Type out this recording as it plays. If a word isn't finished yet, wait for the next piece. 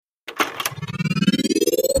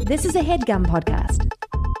This is a HeadGum podcast.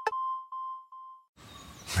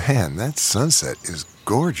 Man, that sunset is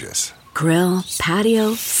gorgeous. Grill,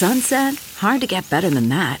 patio, sunset. Hard to get better than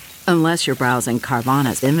that. Unless you're browsing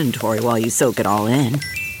Carvana's inventory while you soak it all in.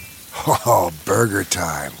 Oh, burger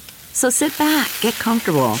time. So sit back, get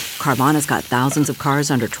comfortable. Carvana's got thousands of cars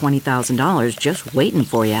under $20,000 just waiting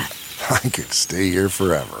for you. I could stay here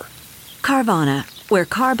forever. Carvana, where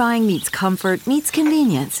car buying meets comfort meets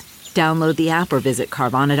convenience. Download the app or visit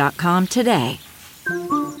Carvana.com today.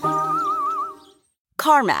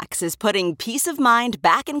 CarMax is putting peace of mind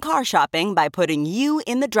back in car shopping by putting you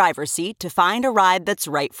in the driver's seat to find a ride that's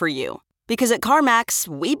right for you. Because at CarMax,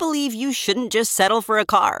 we believe you shouldn't just settle for a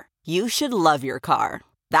car. You should love your car.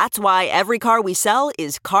 That's why every car we sell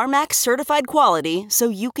is CarMax certified quality, so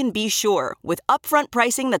you can be sure with upfront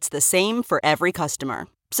pricing that's the same for every customer.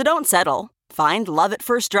 So don't settle. Find love at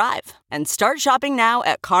first drive and start shopping now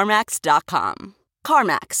at CarMax.com.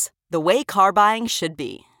 CarMax, the way car buying should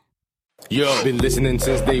be. Yo, been listening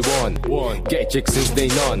since day one. Get chicks since day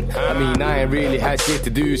none. I mean, I ain't really had shit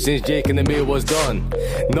to do since Jake and the meal was done.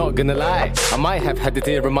 Not gonna lie, I might have had a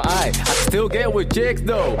tear in my eye. I can still get with chicks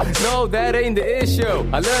though. No, that ain't the issue.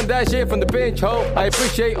 I learned that shit from the pinch hole. I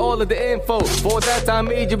appreciate all of the info. For that time,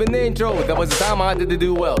 made you an intro. That was the time I did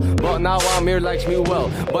do well. But now I'm here like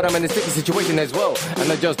well. But I'm in a sticky situation as well.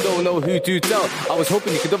 And I just don't know who to tell. I was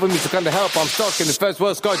hoping you could offer me some kind of help. I'm stuck in the first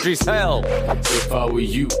world country's hell. If I were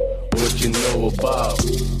you, what you know about?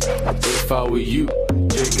 If I were you,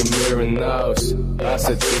 Jake and Mirror House. I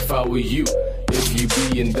said if I were you, if you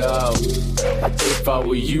be in doubt. If I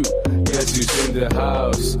were you, guess who's in the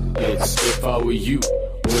house? It's if I were you,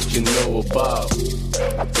 what you know about?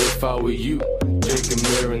 If I were you, Jake and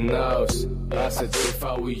Mirror House. I said if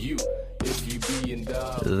I were you, if you be in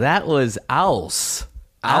doubt. That was Ouse.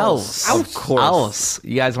 Ouse. Of course. Ouse.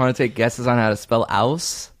 You guys want to take guesses on how to spell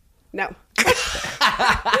Ouse? No.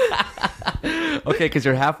 Okay, because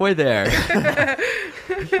you're halfway there.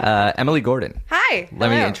 Emily Gordon. Hi. Let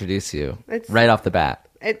me Hello. introduce you It's- right off the bat.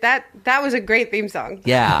 That was a great theme song.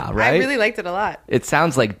 Yeah, right? I really liked it a lot. It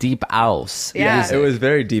sounds like Deep Ouse. Yeah. It was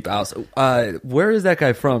very deep house. Where is that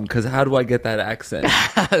guy from? Because how do I get that accent?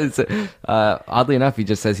 Oddly enough, he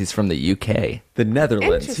just says he's from the UK. The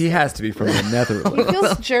Netherlands. Interesting. He has to be from the He Netherlands.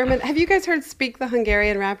 feels German. Have you guys heard Speak the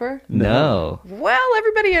Hungarian Rapper? No. Well,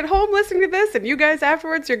 everybody at home listening to this, and you guys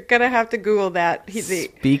afterwards, you're going to have to Google that.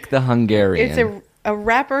 Speak the Hungarian. It's a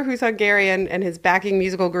rapper who's Hungarian and his backing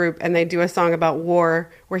musical group, and they do a song about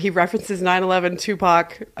war where he references 9/11,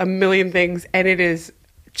 Tupac, a million things, and it is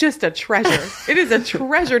just a treasure. It is a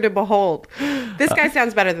treasure to behold. This guy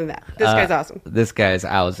sounds better than that. This guy's awesome. This guy's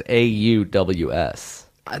Ouse. A-U-W-S.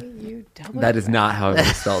 That is not how I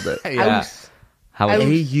spelled it. Yeah. How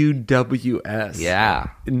A-U-W-S. Yeah.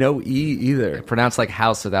 No E either. Pronounced like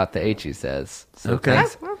house without the H, he says. So Okay.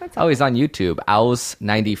 thanks. Well, that's Oh, he's on YouTube,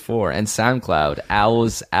 Ouse94, and SoundCloud,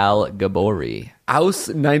 Ouse Al Gabori. Ouse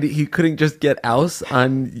 90. He couldn't just get Ouse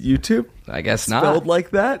on YouTube? I guess not. Spelled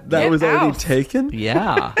like that? That Get was already Ouse. taken?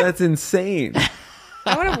 Yeah. That's insane.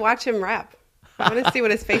 I want to watch him rap. I want to see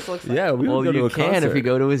what his face looks like. Yeah, we Well, would go to you a can concert. if you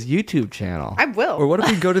go to his YouTube channel. I will. Or what if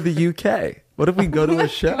we go to the UK? What if we go to a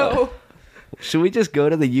show? Oh, Should we just go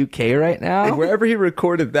to the UK right now? Wherever he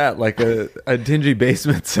recorded that, like a dingy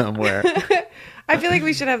basement somewhere. I feel like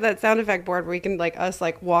we should have that sound effect board where we can like us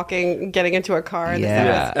like walking, getting into a car, and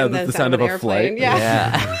Yeah. the sound, The sound of an a airplane. flight.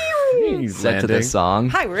 Yeah. He's Set to the landing. song.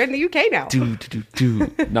 Hi, we're in the UK now. Do, do, do,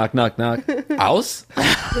 do. Knock, knock, knock. Ouse?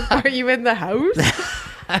 Are you in the house?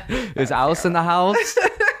 Is Ouse in the house?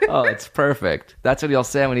 Oh, it's perfect. That's what he'll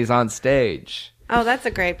say when he's on stage. Oh, that's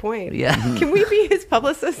a great point. Yeah. Can we be his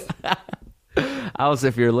publicist? Ouse,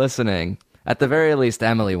 if you're listening, at the very least,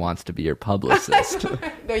 Emily wants to be your publicist.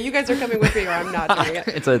 No, you guys are coming with me or I'm not doing it.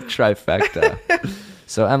 It's a trifecta.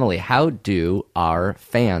 So, Emily, how do our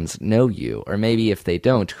fans know you? Or maybe if they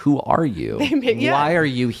don't, who are you? yeah. Why are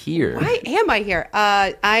you here? Why am I here?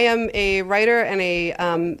 I am a writer and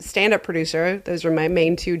a stand-up producer. Those are my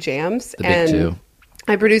main two jams. The big two.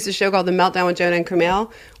 I produce a show called The Meltdown with Jonah and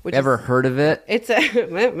Kumail. Which Ever is, heard of it? It's a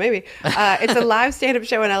well, maybe. It's a live stand-up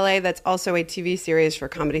show in LA that's also a TV series for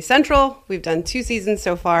Comedy Central. We've done 2 seasons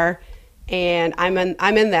so far, and I'm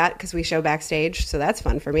in that because we show backstage, so that's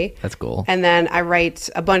fun for me. That's cool. And then I write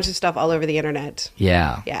a bunch of stuff all over the internet.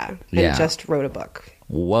 Yeah. Yeah, and Yeah. just wrote a book.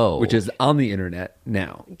 Whoa. Which is on the internet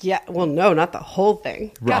now. Yeah, well, no, not the whole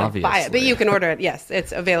thing. Gotta buy it, but Obviously. you can order it. Yes,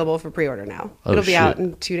 it's available for pre-order now. Oh, It'll be out shoot.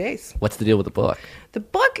 in 2 days. What's the deal with the book? The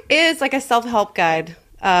book is like a self-help guide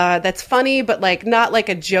that's funny, but like not like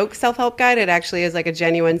a joke self-help guide. It actually is like a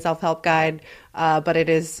genuine self-help guide, but it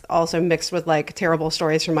is also mixed with like terrible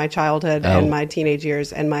stories from my childhood and my teenage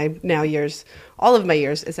years and my now years, all of my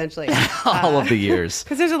years essentially. All of the years.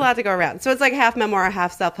 Because there's a lot to go around. So it's like half memoir,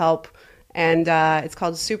 half self-help, and it's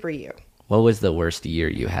called Super You. What was the worst year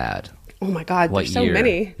you had? Oh my God, What there's so year?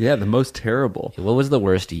 many. Yeah, the most terrible. What was the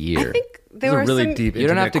worst year? I think there These were are really some, deep. You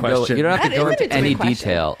don't have to internet go. question. You don't have to That go is an into any intimate question.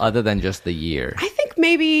 detail other than just the year. I think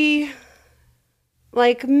maybe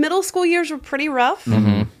like middle school years were pretty rough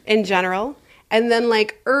in general. And then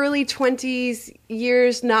like early 20s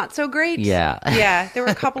years, not so great. Yeah. Yeah. There were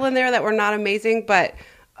a couple in there that were not amazing, but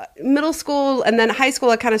middle school and then high school,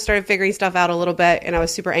 I kind of started figuring stuff out a little bit and I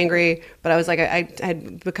was super angry, but I was like, I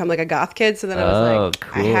had become like a goth kid. So then I was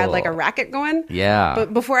like, I had like a racket going. Yeah.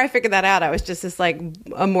 But before I figured that out, I was just this like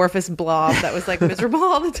amorphous blob that was like miserable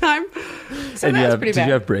all the time. So And that you was have, pretty did bad.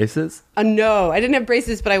 you have braces? No, I didn't have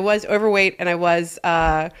braces, but I was overweight and I was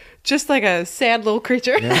just like a sad little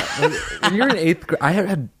creature. When you're in 8th grade, I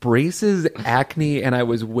had braces, acne, and I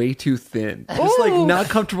was way too thin. Just like Ooh. not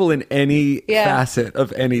comfortable in any Yeah. facet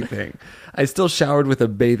of anything. I still showered with a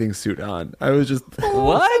bathing suit on. I was just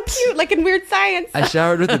What? So cute, like in Weird Science. I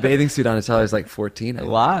showered with a bathing suit on until I was like 14. I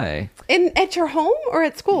think. Why? At your home or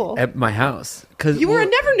at school? At my house. Cause You were a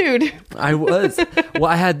never nude. I was.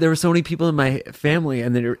 Well, there were so many people in my family,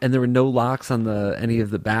 and there were no locks on any of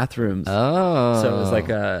the bathrooms. Oh. So it was like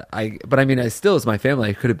but I mean, I still, as my family,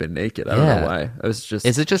 I could have been naked. I don't Yeah. know why. I was just.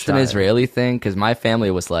 Is it just an shy. Israeli thing? Because my family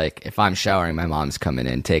was like, if I'm showering, my mom's coming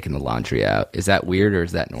in, taking the laundry out. Is that weird or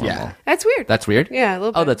is that normal? Yeah. That's weird. That's weird? Yeah, a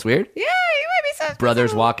little bit. Oh, that's weird? Yeah, you might be so.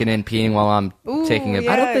 Brothers walking in, peeing while I'm Ooh, taking a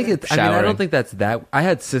yeah. I don't think it's. I mean, I Showering. don't think that's that. I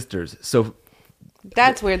had sisters, so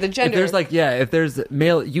That's weird. The gender. if there's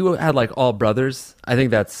male, you had like all brothers. I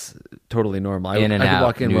think that's totally normal. I In and could out,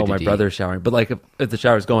 walk in while my nudity. brother's showering, but like if the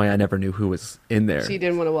shower's going, I never knew who was in there. She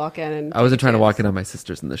didn't want to walk in and. I wasn't take a trying to walk chance. in on my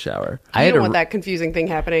sisters in the shower. I You had don't a, want that confusing thing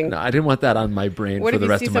happening. No, I didn't want that on my brain What for if the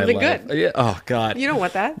you rest see of my something life. good? Yeah. Oh God. You don't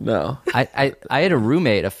want that. No. I had a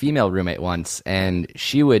roommate, a female roommate once, and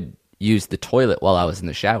she would use the toilet while I was in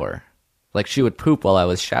the shower. Like she would poop while I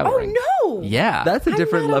was showering. Oh no. Yeah. That's a I'm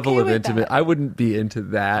different not level okay of with intimate. that. I wouldn't be into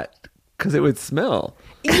that because it would smell.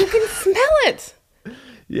 You can smell it.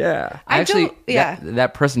 Yeah. Actually, don't- yeah.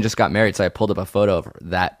 that person just got married, so I pulled up a photo of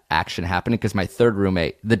that action happening because my third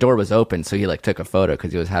roommate, the door was open, so he like took a photo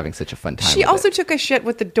because he was having such a fun time. She with also it. took a shit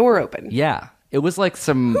with the door open. Yeah. It was like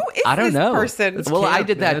some. Who is I don't this know. person? It's Well, I camp,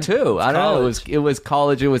 did man. that too. It's I don't know. college. It was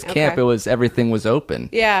college. It was camp. Okay. It was everything was open.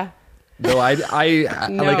 Yeah. No, I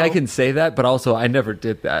No. like I can say that, but also I never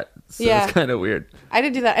did that. So Yeah. it's kind of weird. I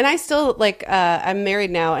didn't do that, and I still like. I'm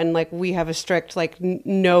married now, and like we have a strict like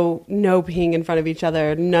no peeing in front of each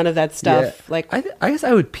other, none of that stuff. Yeah. Like I guess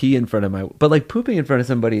I would pee in front of but like pooping in front of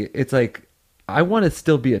somebody, it's like I want to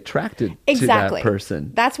still be attracted exactly to that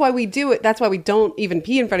person. That's why we do it. That's why we don't even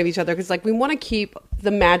pee in front of each other because like we want to keep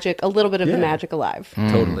the magic, a little bit of the Yeah. magic alive,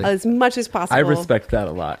 Totally. as much as possible. I respect that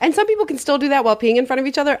a lot. And some people can still do that while peeing in front of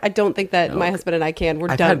each other. I don't think that my husband and I can. We're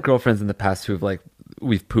I've done. had girlfriends in the past who've like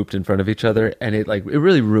we've pooped in front of each other, and it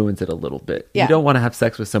really ruins it a little bit. Yeah. You don't want to have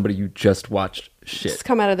sex with somebody you just watched shit. Just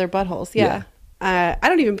come out of their buttholes. Yeah. I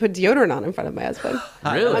don't even put deodorant on in front of my husband.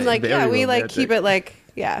 Really? I'm like, Very yeah, we like romantic. keep it like,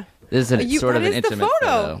 yeah. This is You- sort of what an is the intimate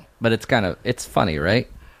photo? photo, but it's funny, right?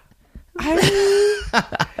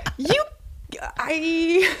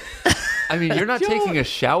 I mean, you're not Don't- taking a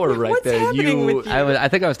shower right What's there. happening with you? I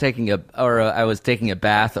think I was taking I was taking a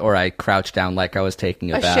bath, or I crouched down like I was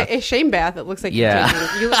taking a bath. a shame bath. It looks like Yeah.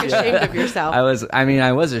 you look ashamed of yourself. I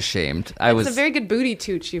was ashamed. It's a very good booty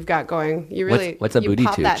tooch you've got going. You really What's a booty you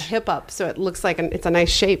pop that tooch? hip up so it looks like it's a nice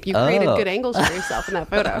shape. You created Oh. good angles for yourself in that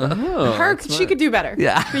photo. Her, she could do better.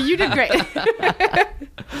 Yeah. But you did great.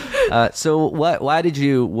 So why did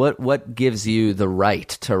you what gives you the right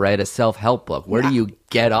to write a self-help book? Where do you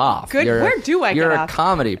get off? Good. Where do I You're get a off?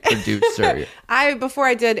 comedy producer. Before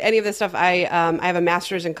I did any of this stuff, I have a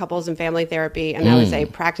master's in couples and family therapy, and I was a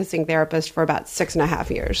practicing therapist for about 6.5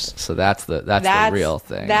 years. So that's the real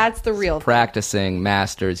thing. That's the real thing. Practicing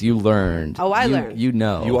masters, you learned. Oh, I You- learned. You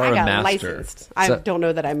know. You are I a got master. licensed. I So- don't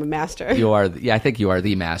know that I'm a master. You are. Yeah, I think you are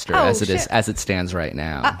the master Oh, as shit. it stands right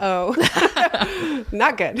now. Oh,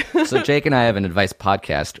 not good. So Jake and I have an advice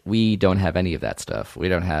podcast. We don't have any of that stuff. We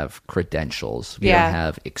don't have credentials. We Yeah. don't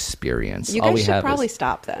have experience. You All guys we should have probably is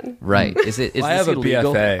stop then. right. Is it? Is I this have a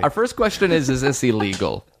illegal? BFA. Our first question is this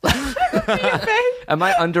illegal? Am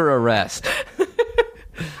I under arrest?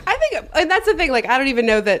 I think, and that's the thing. Like, I don't even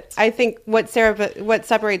know that. I think what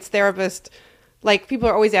separates therapist, like people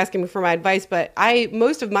are always asking me for my advice, but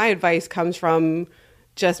most of my advice comes from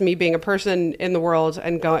just me being a person in the world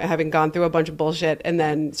and having gone through a bunch of bullshit. And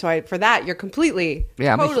then, for that, you're completely,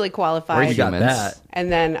 totally qualified. You got that. And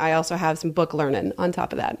then I also have some book learning on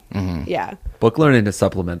top of that. Mm-hmm. Yeah. Book learning to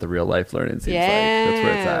supplement the real life learning seems like that's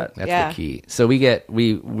where it's at. That's the key. So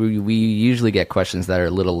we usually get questions that are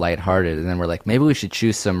a little lighthearted, and then we're like, maybe we should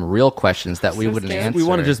choose some real questions that we wouldn't answer. We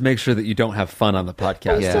want to just make sure that you don't have fun on the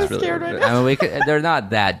podcast. Yeah. I'm so scared right now. I mean, they're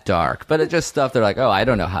not that dark, but it's just stuff they're like, oh, I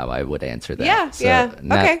don't know how I would answer that. Yeah, so yeah.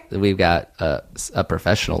 Okay. We've got a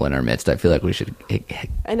professional in our midst. I feel like we should.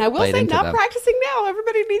 And I will say, not practicing now.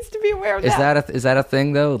 Everybody needs to be aware of that. Is that a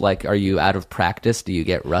thing though? Like, are you out of practice? Do you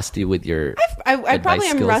get rusty with your? I probably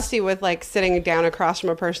am skills? rusty with like sitting down across from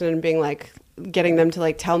a person and being like, getting them to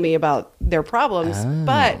like tell me about their problems.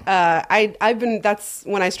 But that's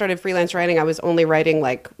when I started freelance writing. I was only writing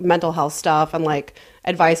like mental health stuff and like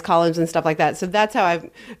advice columns and stuff like that. So that's how I've,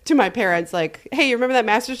 to my parents, like, hey, you remember that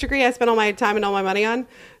master's degree I spent all my time and all my money on?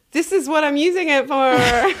 This is what I'm using it for.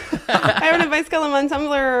 I have an advice column on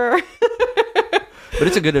Tumblr. But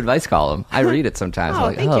it's a good advice column. I read it sometimes. Oh, I'm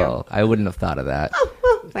like, thank you. I wouldn't have thought of that.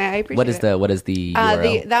 I appreciate What is it. the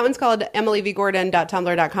URL? That one's called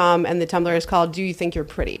emilyvgordon.tumblr.com, and the Tumblr is called Do You Think You're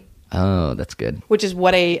Pretty? Oh, that's good. Which is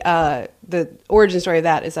what the origin story of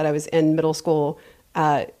that is that I was in middle school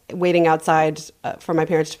waiting outside for my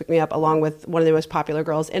parents to pick me up along with one of the most popular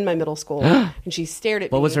girls in my middle school. And she stared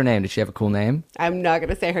at me. What was her name? Did she have a cool name? I'm not going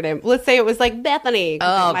to say her name. Let's say it was like Bethany.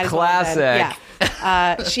 Oh, classic.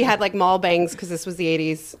 Yeah. She had like mall bangs because this was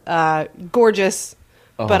the 80s. Gorgeous.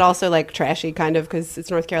 But also like trashy kind of because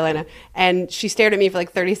it's North Carolina. And she stared at me for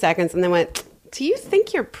like 30 seconds and then went, do you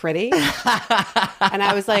think you're pretty? And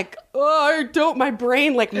I was like, oh, I don't. My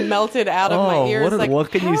brain like melted out of my ears.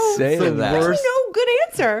 What can you say to that? There's no good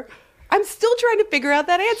answer. I'm still trying to figure out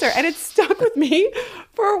that answer. And it's stuck with me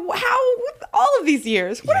for all of these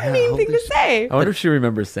years. What a mean thing to say. I wonder if she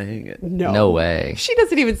remembers saying it. No way. She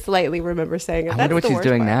doesn't even slightly remember saying it. I wonder what she's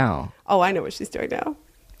doing now. Oh, I know what she's doing now.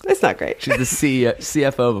 It's not great. She's the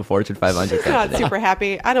CFO of a Fortune 500 company. Not super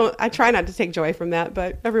happy. I try not to take joy from that,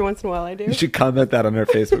 but every once in a while I do. You should comment that on her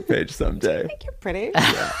Facebook page someday. I think you're pretty.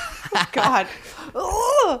 Yeah. Oh, God.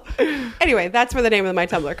 Ugh. Anyway, that's where the name of my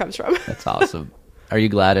Tumblr comes from. That's awesome. Are you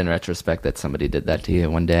glad in retrospect that somebody did that to you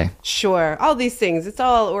one day? Sure. All these things. It's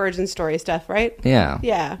all origin story stuff, right? Yeah.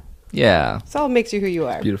 Yeah. Yeah. It's all makes you who you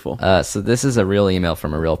are. Beautiful. So this is a real email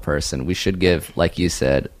from a real person. We should give, like you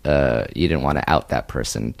said, you didn't want to out that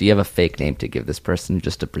person. Do you have a fake name to give this person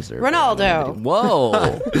just to preserve Ronaldo.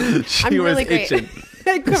 Whoa. I'm really great.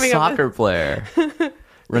 Soccer player.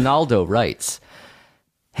 Ronaldo writes,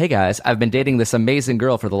 hey guys, I've been dating this amazing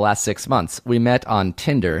girl for the last 6 months. We met on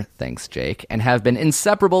Tinder, thanks Jake, and have been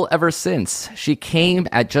inseparable ever since. She came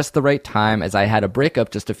at just the right time as I had a breakup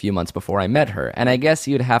just a few months before I met her, and I guess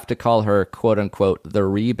you'd have to call her quote-unquote the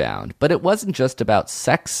rebound. But it wasn't just about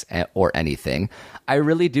sex or anything. I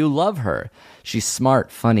really do love her. She's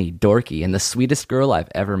smart, funny, dorky, and the sweetest girl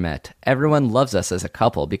I've ever met. Everyone loves us as a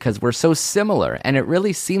couple because we're so similar, and it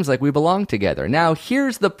really seems like we belong together. Now,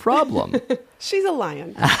 here's the problem. She's a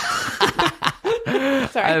lion.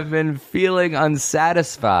 Sorry. I've been feeling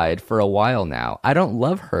unsatisfied for a while now. I don't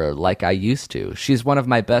love her like I used to. She's one of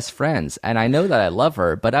my best friends, and I know that I love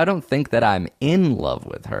her, but I don't think that I'm in love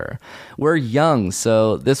with her. We're young,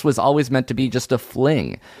 so this was always meant to be just a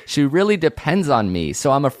fling. She really depends on me,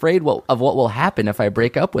 so I'm afraid of what will happen if I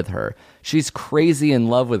break up with her. She's crazy in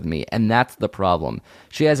love with me, and that's the problem.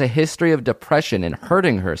 She has a history of depression and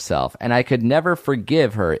hurting herself, and I could never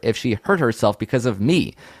forgive her if she hurt herself because of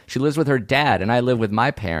me. She lives with her dad, and I live with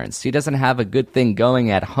my parents. She doesn't have a good thing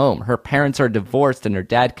going at home. Her parents are divorced, and her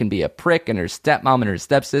dad can be a prick, and her stepmom and her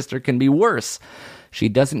stepsister can be worse. She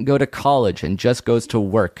doesn't go to college and just goes to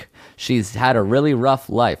work. She's had a really rough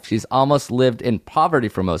life. She's almost lived in poverty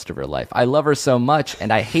for most of her life. I love her so much,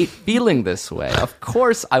 and I hate feeling this way. Of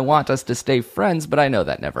course, I want us to stay friends, but I know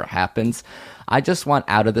that never happens. I just want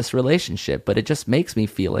out of this relationship, but it just makes me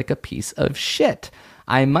feel like a piece of shit.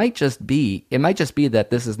 It might just be that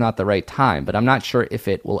this is not the right time, but I'm not sure if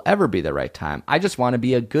it will ever be the right time. I just want to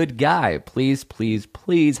be a good guy. Please, please,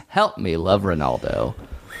 please help me. Love, Ronaldo.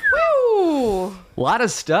 Woo! A lot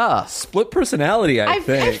of stuff. Split personality, I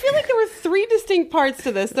think. I feel like there were 3 distinct parts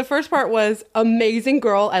to this. The first part was amazing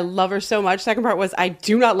girl. I love her so much. Second part was I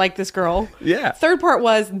do not like this girl. Yeah. Third part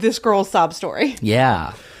was this girl's sob story.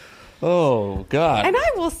 Yeah. Oh, God. And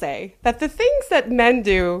I will say that the things that men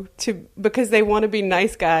do because they want to be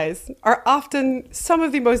nice guys are often some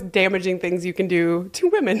of the most damaging things you can do to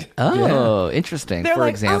women. Oh, interesting. They're For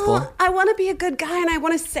example? oh, I want to be a good guy and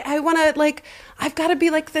I've got to be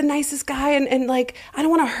like the nicest guy and like, I don't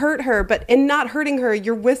want to hurt her, but in not hurting her,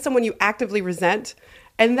 you're with someone you actively resent.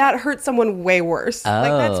 and that hurts someone way worse. Like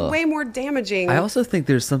that's Oh. way more damaging. I also think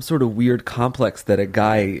there's some sort of weird complex that a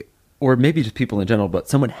guy, or maybe just people in general, but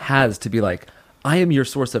someone has to be like, I am your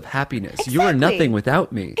source of happiness. You are Exactly. nothing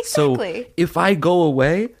without me. Exactly. So if I go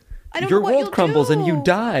away, I don't your know what world you'll crumbles and you do.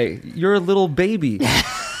 die. You're a little baby.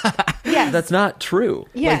 Yes. That's not true.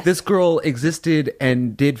 Yes. Like, this girl existed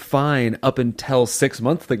and did fine up until 6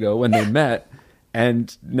 months ago when they met.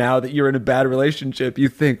 And now that you're in a bad relationship, you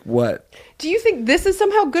think, what? Do you think this is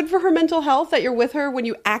somehow good for her mental health that you're with her when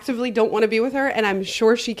you actively don't want to be with her? And I'm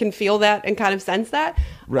sure she can feel that and kind of sense that.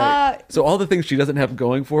 Right. So all the things she doesn't have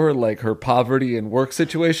going for her, like her poverty and work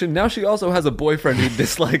situation, now she also has a boyfriend who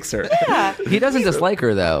dislikes her. Yeah. He doesn't dislike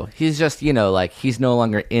her though. He's just, like he's no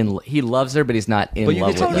longer in. He loves her, but he's not in But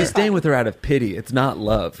love with her. he's staying with her out of pity. It's not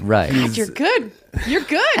love. Right. He's- You're good. You're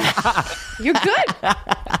good. You're good.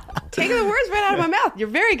 Taking the words right out of my mouth. You're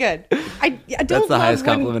very good. I don't That's the love highest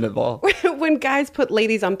when- compliment of all. When guys put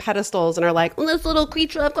ladies on pedestals and are like, "Oh, this little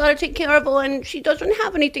creature, I've got to take care of her, and she doesn't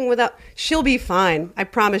have anything without. She'll be fine. I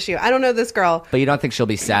promise you. I don't know this girl. But you don't think she'll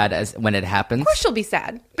be sad as when it happens? Of course she'll be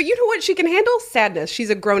sad. But you know what she can handle? Sadness. She's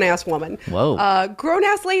a grown-ass woman. Whoa.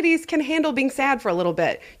 Grown-ass ladies can handle being sad for a little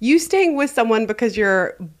bit. You staying with someone because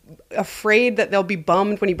you're afraid that they'll be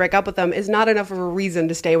bummed when you break up with them is not enough of a reason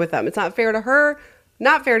to stay with them. It's not fair to her,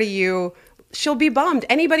 not fair to you. She'll be bummed.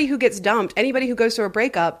 Anybody who gets dumped, anybody who goes through a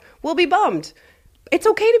breakup will be bummed. It's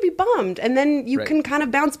okay to be bummed. And then you Right. can kind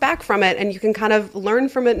of bounce back from it and you can kind of learn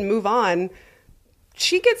from it and move on.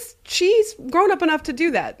 She's grown up enough to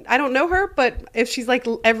do that. I don't know her, but if she's like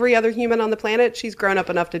every other human on the planet, she's grown up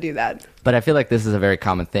enough to do that. But I feel like this is a very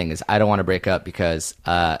common thing. Is I don't want to break up because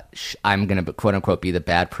I'm going to quote unquote be the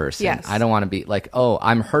bad person. Yes. I don't want to be like, oh,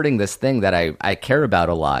 I'm hurting this thing that I care about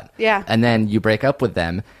a lot. Yeah. And then you break up with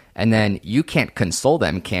them, and then you can't console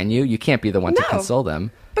them, can you? You can't be the one to No. console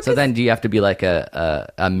them. So Because- then do you have to be like a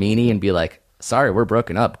meanie and be like, sorry, we're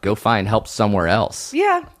broken up. Go find help somewhere else.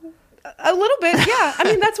 Yeah, a little bit. Yeah. I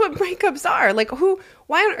mean, that's what breakups are. Like,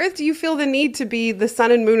 why on earth do you feel the need to be the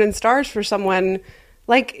sun and moon and stars for someone?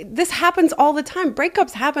 Like, this happens all the time.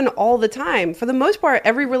 Breakups happen all the time. For the most part,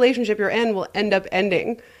 every relationship you're in will end up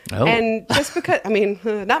ending. Oh. And just because, I mean,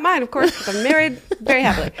 not mine, of course, because I'm married very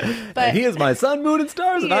happily. But And he is my sun, moon, and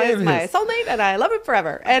stars, he and I is am my his. soulmate, and I love him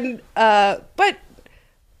forever. And but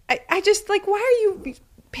I just like, why are you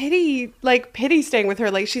pity staying with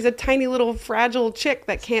her? Like, she's a tiny little fragile chick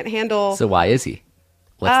that can't handle. So why is he?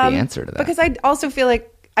 What's the answer to that? Because I also feel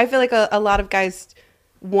like a lot of guys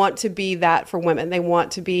want to be that for women. They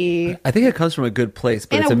want to be. I think it comes from a good place,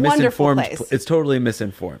 but In it's a a wonderful misinformed. place. It's totally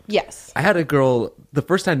misinformed. Yes. I had a girl. The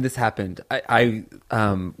first time this happened, I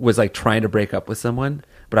was like trying to break up with someone,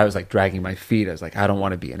 but I was like dragging my feet. I was like, I don't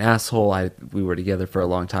want to be an asshole. We were together for a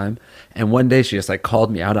long time, and one day she just like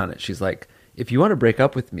called me out on it. She's like, if you want to break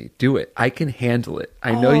up with me, do it. I can handle it.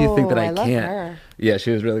 I know you think that Oh, I I love can't. her. Yeah,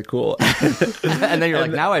 she was really cool. and then you're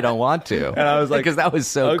like, now I don't want to. And I was like, because that was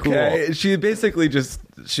so okay. cool. She basically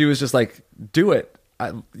she was just like, do it.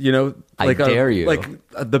 I like dare you. Like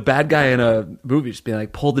the bad guy in a movie, just being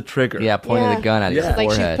like, pull the trigger. Yeah, pointing Yeah. the gun at his Yeah. Like,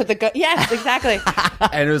 she forehead. put the gun. Yes, exactly.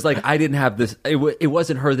 And it was like, I didn't have this. It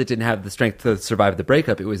wasn't her that didn't have the strength to survive the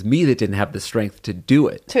breakup. It was me that didn't have the strength to do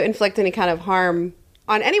it. To inflict any kind of harm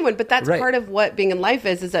on anyone. But that's Right. part of what being in life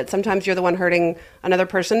is that sometimes you're the one hurting another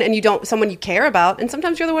person and someone you care about, and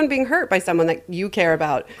sometimes you're the one being hurt by someone that you care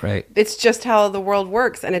about. Right. It's just how the world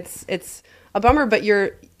works, and it's a bummer, but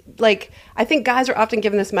you're like, I think guys are often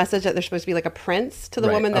given this message that they're supposed to be like a prince to the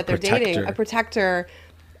Right, woman a that they're dating, protector. a protector.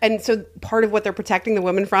 And so part of what they're protecting the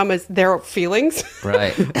women from is their feelings,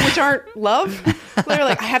 Right. which aren't love. They're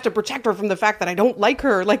like, I have to protect her from the fact that I don't like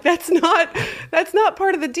her. Like, that's not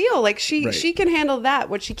part of the deal. Like, she Right. can handle that.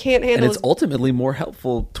 What she can't And handle it's is ultimately more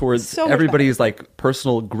helpful towards So much everybody's like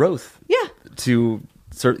personal growth. Yeah.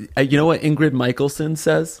 You know what Ingrid Michaelson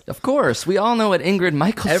says? Of course, we all know what Ingrid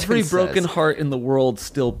Michaelson Every says. broken heart in the world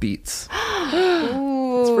still beats.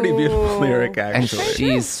 It's a pretty beautiful lyric, And actually.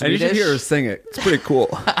 she's And you should Swedish. hear her sing it. It's pretty cool.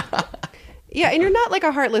 Yeah, and you're not like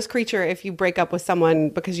a heartless creature if you break up with someone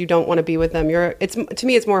because you don't want to be with them. To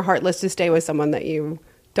me, it's more heartless to stay with someone that you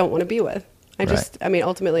don't want to be with.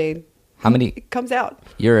 Ultimately, How many? it comes out.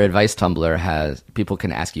 Your advice Tumblr has people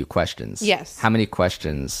can ask you questions. Yes. How many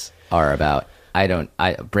questions are about?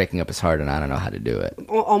 Breaking up is hard and I don't know how to do it.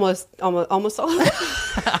 Almost all of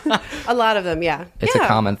them. A lot of them, yeah. It's Yeah. a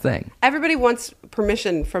common thing. Everybody wants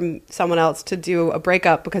permission from someone else to do a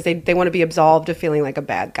breakup because they want to be absolved of feeling like a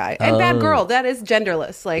bad guy. And bad girl, that is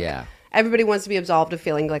genderless. Like, Yeah. everybody wants to be absolved of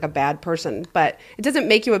feeling like a bad person. But it doesn't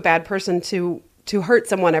make you a bad person to hurt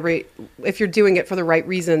someone if you're doing it for the right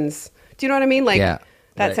reasons. Do you know what I mean? Like, Yeah.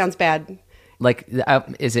 that Right. sounds bad. like,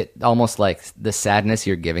 is it almost like the sadness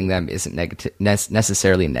you're giving them isn't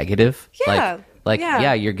necessarily negative? Yeah.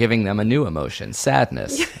 Yeah, you're giving them a new emotion,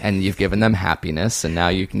 sadness, and you've given them happiness, and now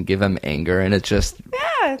you can give them anger, and it's just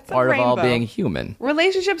it's a part of all rainbow. being human.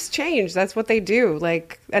 Relationships change. That's what they do.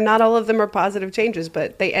 Like, and not all of them are positive changes,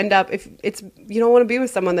 but they end up, if it's, you don't want to be with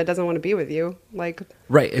someone that doesn't want to be with you. Like,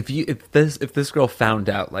 Right. If this girl found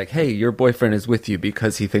out, like, hey, your boyfriend is with you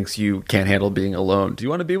because he thinks you can't handle being alone. Do you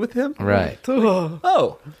want to be with him? Right.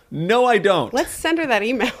 Oh, no, I don't. let's send her that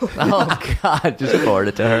email. Oh, God, just forward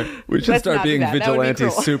it to her. We should Let's start not do being that. That would be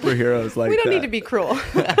vigilante cruel. superheroes like We don't that. need to be cruel.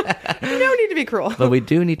 We don't need to be cruel. But we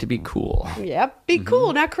do need to be cool. Yep. Be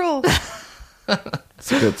cool, not cruel.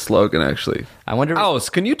 It's a good slogan, actually. I wonder... Ouse,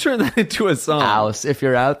 can you turn that into a song? Ouse, if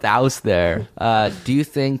you're out there, do you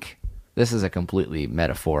think... This is a completely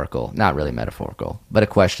metaphorical, not really metaphorical, but a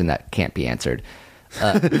question that can't be answered.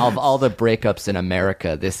 Of all the breakups in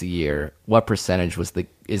America this year, what percentage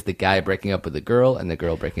is the guy breaking up with the girl and the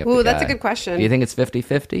girl breaking up with the guy? Ooh, that's a good question. Do you think it's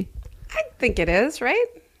 50-50? I think it is, right?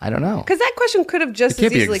 I don't know. Because that question could have just It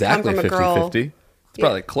can't as be easily exactly come from a girl. 50-50. It's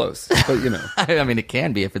probably close, but you know. I mean, it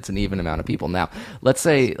can be if it's an even amount of people. Now, let's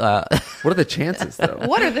say... What are the chances, though?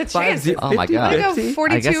 What are the chances? Oh, my God. I go 50?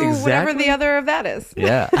 42, I guess whatever exactly. the other of that is.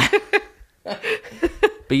 Yeah.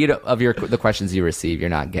 But you don't, the questions you receive, you're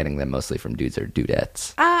not getting them mostly from dudes or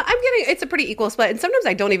dudettes. I'm getting, it's a pretty equal split. And sometimes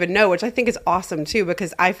I don't even know, which I think is awesome too,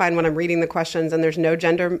 because I find when I'm reading the questions and there's no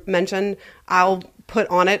gender mention, I'll put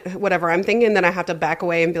on it whatever I'm thinking. Then I have to back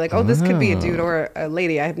away and be like, oh, this could be a dude or a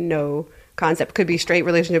lady. I have no concept. Could be straight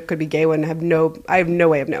relationship, could be gay one. I have no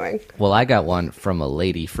way of knowing. Well, I got one from a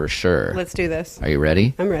lady for sure. Let's do this. Are you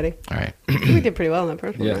ready? I'm ready. All right. We did pretty well in that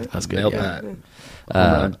first one. Yeah, right? That's good, Nailed yeah.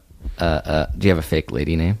 that. Do you have a fake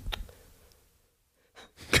lady name?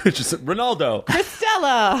 Just Ronaldo.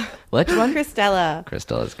 Christella. Which one? Christella.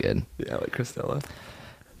 Crystal is good. Yeah, like Christella.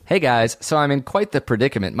 Hey guys, so I'm in quite the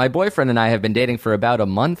predicament. My boyfriend and I have been dating for about a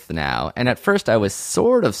month now, and at first I was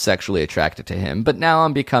sort of sexually attracted to him, but now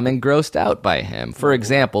I'm becoming grossed out by him. For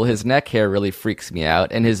example, his neck hair really freaks me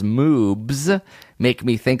out, and his moobs make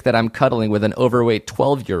me think that I'm cuddling with an overweight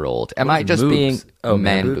 12-year-old. Am I just Moobs? being... Oh,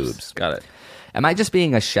 man man boobs. Got it. Am I just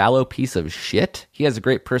being a shallow piece of shit? He has a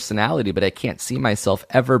great personality, but I can't see myself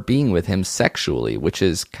ever being with him sexually, which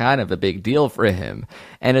is kind of a big deal for him.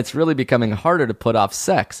 And it's really becoming harder to put off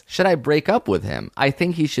sex. Should I break up with him? I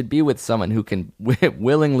think he should be with someone who can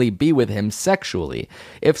willingly be with him sexually.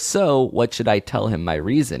 If so, what should I tell him my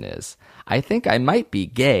reason is? I think I might be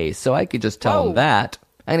gay, so I could just tell him that.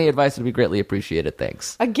 Any advice would be greatly appreciated.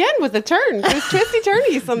 Thanks. Again with the turn. There's twisty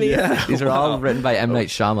turnies on these. Yeah. These are all written by M. Night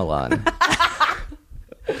Shyamalan.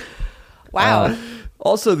 Wow.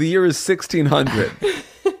 Also, the year is 1600.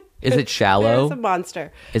 Is it shallow? There's a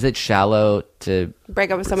monster. Is it shallow to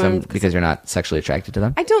Break up with someone because you're not sexually attracted to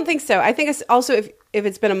them? I don't think so. I think it's also if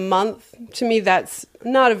it's been a month, to me that's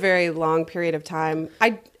not a very long period of time.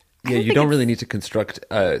 Yeah, you don't really need to construct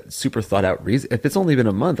a super thought out reason. If it's only been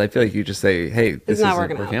a month, I feel like you just say, hey, this not isn't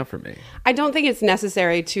working working out. out for me. I don't think it's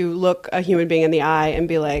necessary to look a human being in the eye and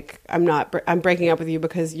be like, I'm breaking up with you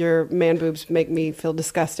because your man boobs make me feel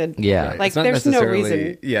disgusted. Yeah. Right. Like It's not there's no necessarily-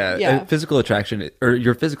 reason. Yeah, physical attraction or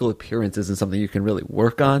your physical appearance isn't something you can really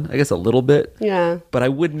work on. I guess a little bit. Yeah. But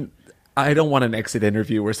I don't want an exit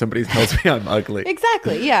interview where somebody tells me I'm ugly.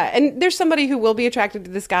 Exactly. Yeah. And there's somebody who will be attracted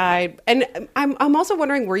to this guy. And I'm also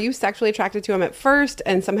wondering, were you sexually attracted to him at first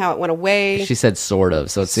and somehow it went away? She said sort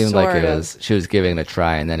of, so it seemed like Sort it of. was she was giving it a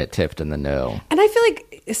try and then it tipped in the no. And I feel like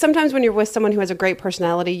sometimes when you're with someone who has a great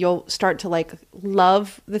personality, you'll start to like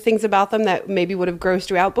love the things about them that maybe would have grossed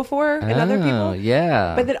you out before in other people. Oh,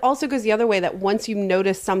 yeah. But it also goes the other way that once you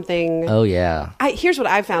notice something. Oh, yeah. Here's what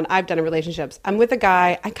I've found I've done in relationships. I'm with a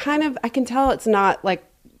guy. I can tell it's not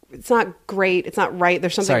great. It's not right.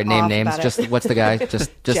 There's something Sorry, name off names. about it. Just what's the guy?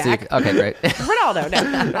 Just Jack. okay, great. Ronaldo.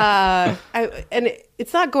 No. And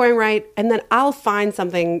it's not going right. And then I'll find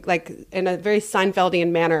something like in a very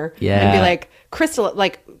Seinfeldian manner and Yeah. be like, Crystal,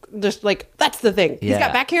 like, just like, that's the thing. He's Yeah.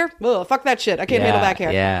 got back hair. Oh, fuck that shit. I can't Yeah, handle back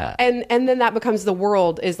hair. yeah. And then that becomes the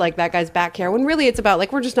world is like that guy's back hair when really it's about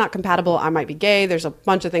like, we're just not compatible. I might be gay. There's a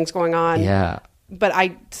bunch of things going on. Yeah. But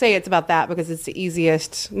I say it's about that because it's the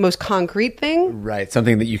easiest, most concrete thing. Right,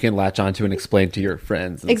 something that you can latch onto and explain to your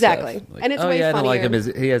friends. And Exactly. stuff. Like, And it's oh way yeah, I don't like funnier.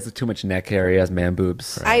 him. He has too much neck hair. He has man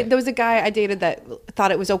boobs. There was a guy I dated that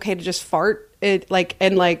thought it was okay to just fart at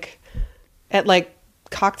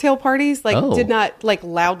cocktail parties, like Oh. did not like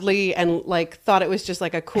loudly and like thought it was just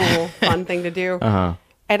like a cool, fun thing to do.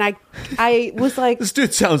 And I was like, This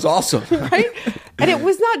dude sounds awesome. right? And it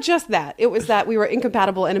was not just that. It was that we were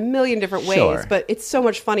incompatible in a million different ways. Sure. But it's so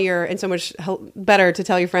much funnier and so much better to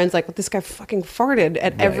tell your friends, like, well, this guy fucking farted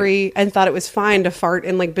at every, and thought it was fine to fart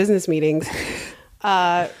in like business meetings.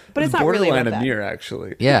 But it's not really borderline about a that. mirror,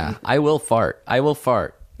 actually. Yeah, I will fart.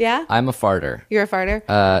 Yeah? I'm a farter. You're a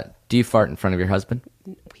farter? Do you fart in front of your husband?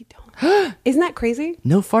 We don't. Isn't that crazy?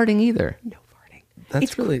 No farting either. No farting.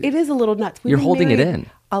 That's It is a little nuts. We've You're been holding it married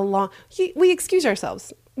in. We excuse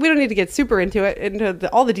ourselves. We don't need to get super into it,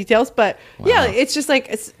 all the details, but yeah, it's just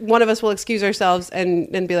like one of us will excuse ourselves and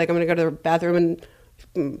be like, I'm going to go to the bathroom,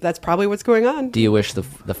 and that's probably what's going on. Do you wish the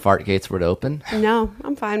fart gates were to open? No,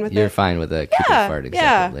 I'm fine with it. You're fine with a Cupid farting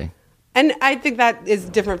separately. Yeah. And I think that is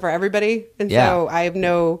different for everybody. And so I have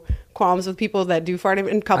no qualms with people that do fart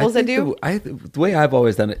and couples that do. The way I've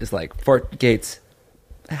always done it is like fart gates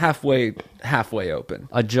halfway open.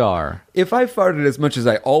 Ajar. If I farted as much as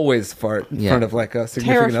I always fart in front of like a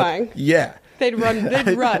significant Terrifying. yeah. They'd run.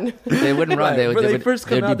 They wouldn't run. They When would first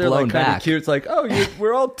come they'd out, be they're blown like kind back. of cute. It's like, oh,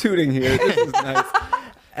 we're all tooting here. This is nice.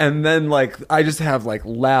 And then like I just have like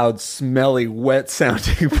loud, smelly, wet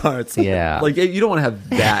sounding parts. Yeah. Like you don't want to have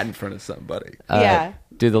that in front of somebody. Yeah.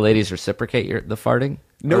 Do the ladies reciprocate the farting?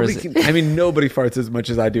 Or is it- Nobody farts as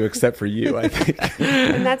much as I do except for you, I think.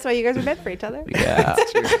 And that's why you guys are meant for each other. Yeah.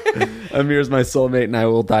 Amir's my soulmate and I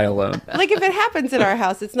will die alone. Like if it happens in our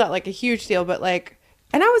house, it's not like a huge deal, but like,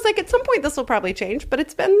 and I was like, at some point this will probably change, but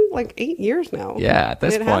it's been like 8 years now. Yeah, at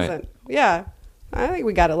this And point. hasn't. Yeah. I think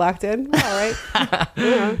we got it locked in. We're all right.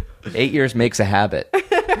 Yeah. 8 years makes a habit.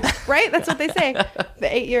 Right? That's what they say. The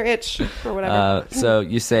 8-year itch or whatever. So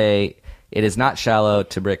you say it is not shallow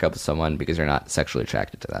to break up with someone because you're not sexually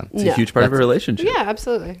attracted to them. It's a huge part of a relationship. Yeah,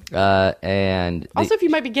 absolutely. And Also, if you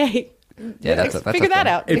might be gay, that's figure a that thing.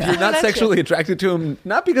 out. If Yeah. you're not That sexually shit. attracted to him,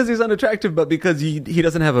 not because he's unattractive, but because he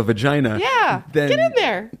doesn't have a vagina. Yeah. then Get in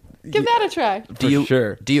there. Give that a try.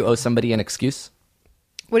 sure. Do you owe somebody an excuse?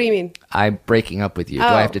 What do you mean? I'm breaking up with you. Do Oh.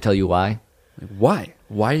 I have to tell you why? Why?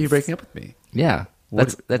 Why are you breaking up with me? Yeah.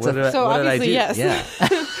 That's what did I- So what did I obviously, do? yes.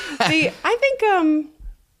 yeah. See, I think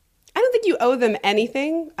I don't think you owe them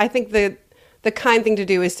anything. I think the kind thing to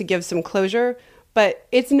do is to give some closure, but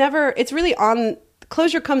it's really on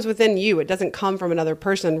closure comes within you. It doesn't come from another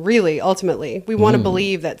person, really, ultimately. We want to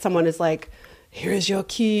believe that someone is like, here's your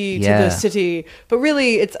key to Yeah. the city. But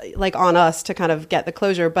really it's like on us to kind of get the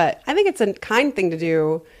closure. But I think it's a kind thing to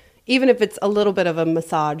do, even if it's a little bit of a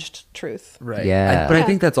massaged truth. Right. Yeah. But I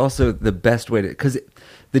think that's also the best way to, because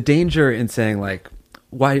the danger in saying like,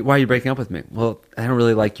 why are you breaking up with me? Well, I don't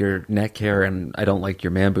really like your neck hair and I don't like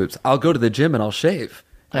your man boobs. I'll go to the gym and I'll shave.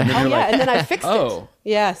 And then Oh, you're yeah. like, And then I fixed oh. it.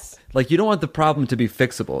 Yes. Like you don't want the problem to be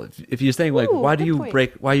fixable. If you're saying like, Ooh, why are good you point.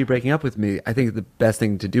 breaking up with me? I think the best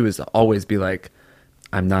thing to do is to always be like,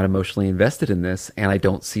 I'm not emotionally invested in this and I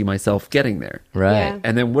don't see myself getting there. Right. Yeah.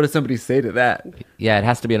 And then what does somebody say to that? Yeah, it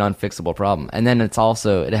has to be an unfixable problem. And then it helps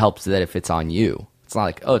that if it's on you. It's not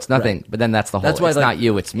like, oh, it's nothing, Right. but then that's the whole, That's why, it's like- not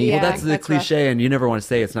you, it's me. Yeah. Well, that's the that's rough. cliche, and you never want to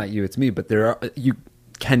say it's not you, it's me. But you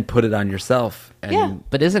can put it on yourself. And Yeah.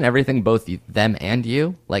 But isn't everything both them and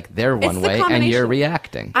you? Like they're one the way and you're combination.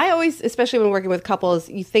 reacting. I always, especially when working with couples,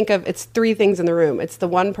 you think of it's three things in the room. It's the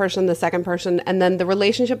one person, the second person, and then the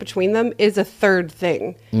relationship between them is a third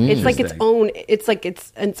thing. It's like its own. It's like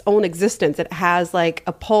its own existence. It has like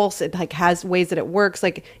a pulse. It like has ways that it works.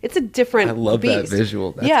 Like it's a different. I love that beast.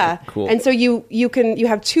 visual. That's yeah, cool. And so you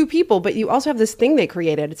have two people, but you also have this thing they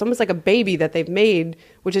created. It's almost like a baby that they've made,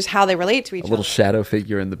 which is how they relate to each a other. little shadow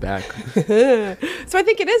figure in the back. So I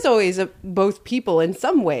think it is always both people in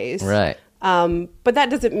some ways. Right. But that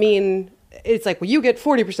doesn't mean it's like, well, you get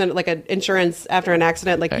 40% like an insurance after an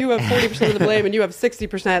accident. Like you have 40% of the blame and you have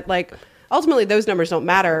 60%. Like ultimately those numbers don't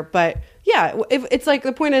matter. But yeah, if it's like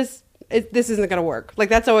the point is this isn't going to work. Like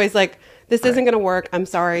that's always like, this isn't going to work. I'm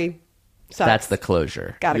sorry. Sucks. That's the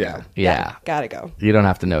closure. Gotta Yeah. go. Yeah. Gotta go. You don't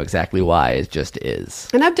have to know exactly why, it just is.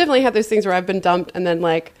 And I've definitely had those things where I've been dumped and then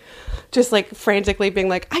like, just like frantically being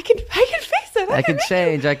like, I can fix it. I can make it."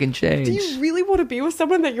 change, I can change. Do you really want to be with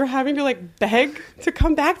someone that you're having to like beg to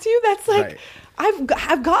come back to you? That's like, Right.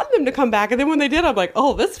 I've gotten them to come back. And then when they did, I'm like,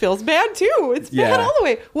 oh, this feels bad too. It's bad Yeah. all the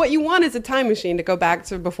way. What you want is a time machine to go back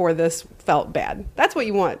to before this felt bad. That's what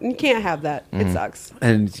you want. And you can't have that. It sucks.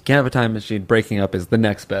 And you can't have a time machine. Breaking up is the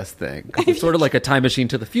next best thing. 'Cause it's sort of like a time machine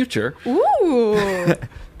to the future. Ooh.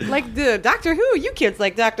 Like the Doctor Who. You kids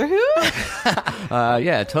like Doctor Who?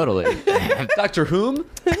 Yeah, totally. Dr. Whom?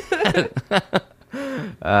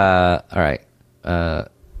 All right.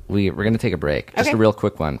 We're going to take a break. Just Okay. a real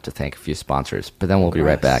quick one to thank a few sponsors, but then we'll be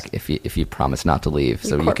right back if you promise not to leave,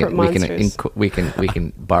 so corporate we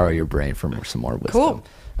can borrow your brain for some more wisdom.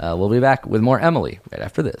 Cool. We'll be back with more Emily right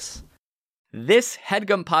after this. This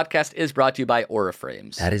HeadGum podcast is brought to you by Aura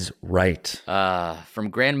Frames. That is right. From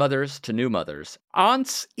grandmothers to new mothers,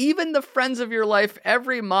 aunts, even the friends of your life,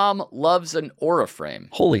 every mom loves an Aura Frame.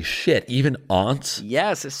 Holy shit, even aunts?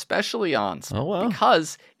 Yes, especially aunts. Oh, wow.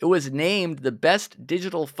 Because it was named the best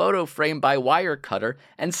digital photo frame by Wirecutter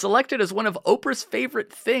and selected as one of Oprah's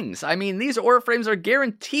favorite things. I mean, these Aura Frames are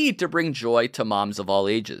guaranteed to bring joy to moms of all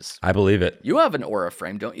ages. I believe it. You have an Aura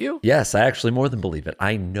Frame, don't you? Yes, I actually more than believe it.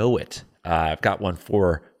 I know it. I've got one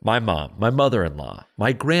for my mom, my mother-in-law,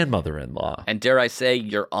 my grandmother-in-law. And dare I say,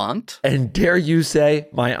 your aunt? And dare you say,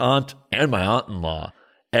 my aunt and my aunt-in-law.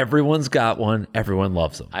 Everyone's got one. Everyone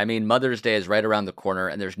loves them. I mean, Mother's Day is right around the corner,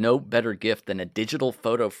 and there's no better gift than a digital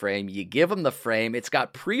photo frame. You give them the frame. It's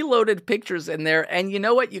got preloaded pictures in there, and you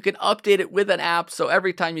know what? You can update it with an app, so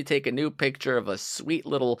every time you take a new picture of a sweet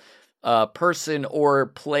little person or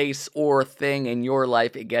place or thing in your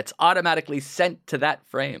life, it gets automatically sent to that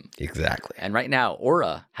frame. Exactly. And right now,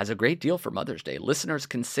 Aura has a great deal for Mother's Day. Listeners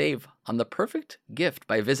can save on the perfect gift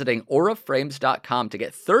by visiting auraframes.com to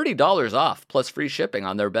get $30 off plus free shipping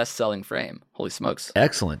on their best-selling frame. Holy smokes.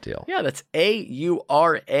 Excellent deal. Yeah, that's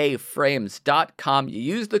auraframes.com. You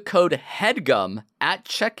use the code HEADGUM at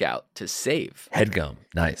checkout to save. HeadGum.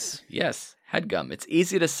 Nice. Yes, HeadGum. It's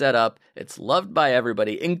easy to set up. It's loved by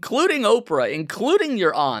everybody, including Oprah, including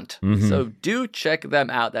your aunt. So do check them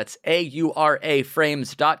out. That's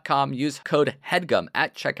auraframes.com. Use code HEADGUM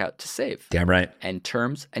at checkout to save. Damn right. And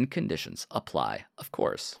terms and conditions apply, of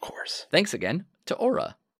course. Of course. Thanks again to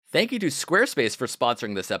Aura. Thank you to Squarespace for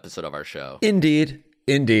sponsoring this episode of our show. Indeed.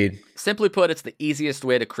 Indeed. Simply put, it's the easiest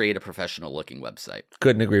way to create a professional-looking website.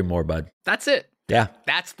 Couldn't agree more, bud. That's it. Yeah.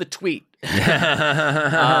 That's the tweet. No,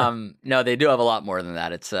 they do have a lot more than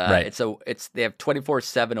that. It's Right. They have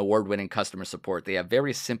 24/7 award-winning customer support. They have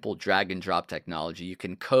very simple drag and drop technology. You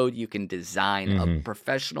can code, you can design a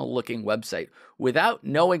professional-looking website without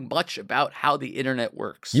knowing much about how the internet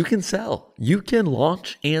works. You can sell. You can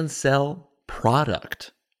launch and sell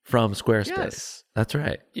product from Squarespace. Yes. That's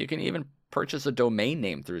right. You can even purchase a domain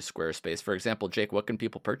name through Squarespace. For example, Jake, what can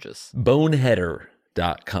people purchase?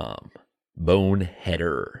 Boneheader.com.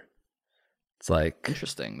 Boneheader. It's like,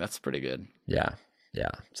 Interesting. That's pretty good. yeah.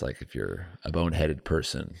 It's like if you're a boneheaded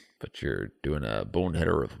person, but you're doing a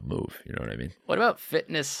boneheader of a move. You know what I mean? What about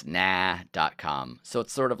fitnessnah.com? So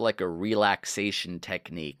it's sort of like a relaxation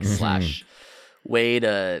technique slash way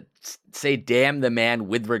to say damn the man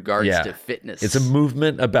with regards to fitness. It's a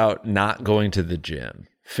movement about not going to the gym.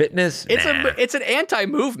 Fitness? It's nah. it's an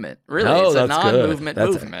anti-movement, really. Oh, it's a that's non-movement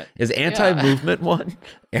good. movement. Is anti-movement one?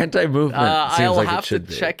 Anti-movement seems I'll like have it should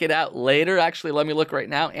to be. check it out later. Actually, let me look right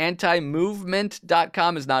now.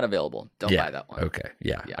 Antimovement.com is not available. Don't buy that one. Okay.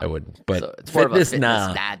 Yeah, I wouldn't. But So it's more of a fitness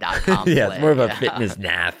nah. fitnessnah.com Yeah, it's more of a play. fitness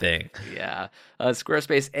nah thing. Yeah.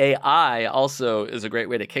 Squarespace AI also is a great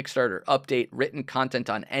way to kickstart or update written content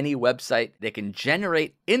on any website. They can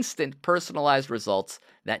generate instant personalized results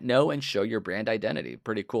that know and show your brand identity.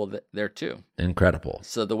 Pretty cool there too. Incredible.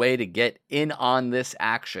 So the way to get in on this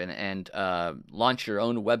action and launch your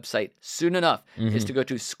own website soon enough is to go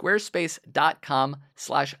to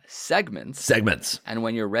squarespace.com/segments. Segments. And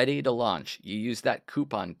when you're ready to launch, you use that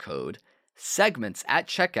coupon code segments at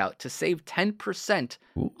checkout to save 10%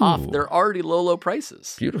 off their already low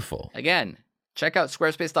prices. Beautiful. Again, check out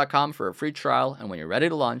squarespace.com for a free trial. And when you're ready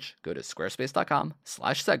to launch, go to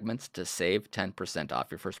squarespace.com/segments to save 10% off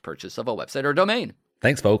your first purchase of a website or domain.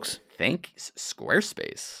 Thanks, folks. Thanks,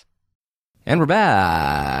 Squarespace. And we're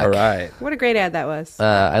back. All right. What a great ad that was.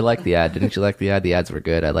 I like the ad. Didn't you like the ad? The ads were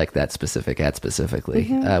good. I like that specific ad specifically.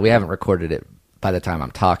 We haven't recorded it by the time I'm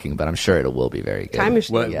talking, but I'm sure it will be very good. Time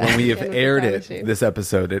machine. When we have Yeah, with the aired time it, machine. this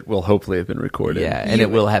episode, it will hopefully have been recorded. Yeah, and it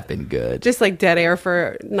will have been good. Just like dead air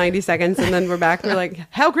for 90 seconds, and then we're back. We're like,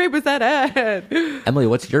 how great was that ad? Emily,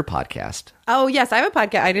 what's your podcast? Oh, yes, I have a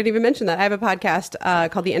podcast. I didn't even mention that. I have a podcast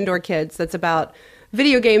called The Indoor Kids that's about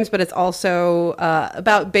video games, but it's also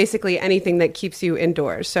about basically anything that keeps you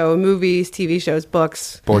indoors. So movies, TV shows,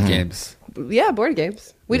 books. Board games. Yeah, board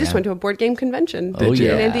games. We just went to a board game convention Oh,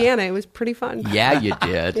 yeah. in Indiana. It was pretty fun. Yeah, you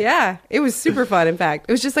did. Yeah, it was super fun, in fact.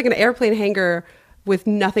 It was just like an airplane hangar with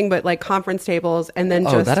nothing but like conference tables and then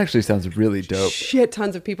Oh, just that actually sounds really dope. shit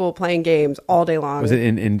tons of people playing games all day long. Was it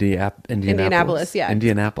in Indianapolis? Indianapolis, yeah.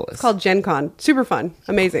 Indianapolis. It's called Gen Con. Super fun.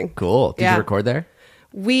 Amazing. Cool. Did Yeah. you record there?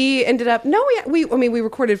 We ended up we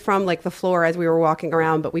recorded from like the floor as we were walking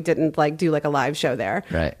around, but we didn't like do like a live show there.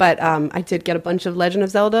 Right. But I did get a bunch of Legend of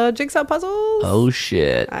Zelda jigsaw puzzles. Oh,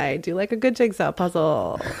 shit. I do like a good jigsaw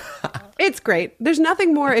puzzle. It's great. There's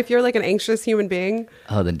nothing more if you're like an anxious human being.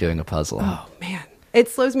 Oh, then doing a puzzle. Oh man. It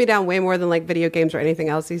slows me down way more than like video games or anything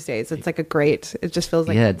else these days. It's like it just feels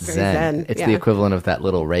like it's very zen. It's the equivalent of that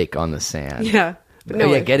little rake on the sand. Yeah. But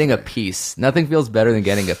no, getting a piece. Nothing feels better than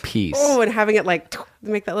getting a piece. Oh, and having it like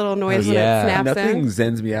make that little noise when it snaps Nothing in.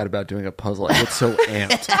 zens me out about doing a puzzle. I get so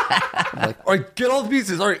amped. I'm like, all right, get all the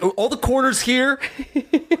pieces. All right, all the corners here.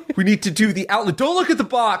 We need to do the outlet. Don't look at the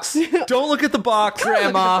box. Don't look at the box,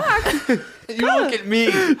 Grandma. You look at me,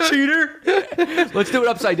 cheater. Let's do it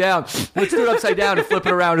upside down. Let's do it upside down and flip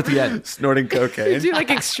it around at the end. Snorting cocaine. Do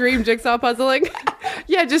like extreme jigsaw puzzling.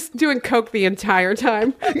 Yeah, just doing coke the entire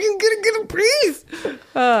time. You can get a piece.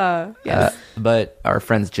 Yes. But our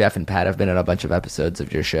friends Jeff and Pat have been in a bunch of episodes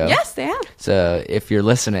of your show. Yes, they have. So if you're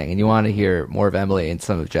listening and you want to hear more of Emily and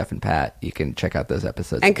some of Jeff and Pat, you can check out those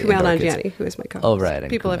episodes. And of Kumail Indoor Kids. Nanjiani, who is my co-host. Oh, right. and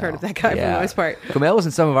People have Kumail. heard of that guy for the most part. Kumail was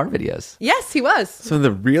in some of our videos Yes, he was. Some of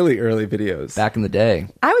the really early videos. back in the day.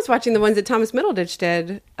 I was watching the ones that Thomas Middleditch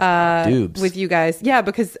did Dubes. with you guys. Yeah,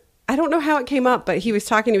 because I don't know how it came up, but he was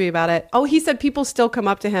talking to me about it. Oh, he said people still come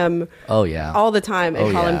up to him Oh, yeah. all the time and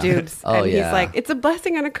Oh, call him yeah. dubes. Oh, and he's yeah. like, it's a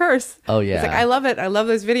blessing and a curse. Oh, yeah. He's like, I love it. I love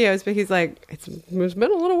those videos. But he's like, it's been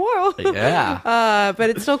a little while. Yeah.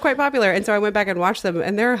 But it's still quite popular. And so I went back and watched them,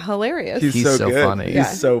 and they're hilarious. He's so good. funny. He's Yeah.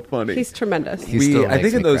 so funny. He's tremendous. He still I makes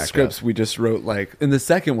think in me those crack scripts up. we just wrote like in the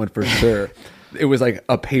second one for sure. It was like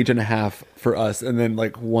a page and a half for us, and then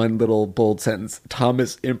like one little bold sentence.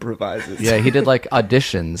 Thomas improvises. Yeah, he did like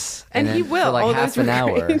auditions. And then he will. For like Oh, half those an were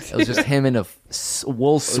hour. great. It was just him in a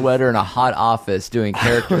wool sweater in a hot office doing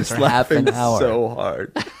characters for half an laughing hour. so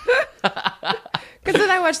hard. Because then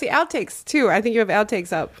I watched the outtakes, too. I think you have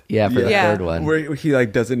outtakes up. Yeah, for the Yeah. third one. Where he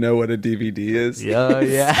like doesn't know what a DVD is.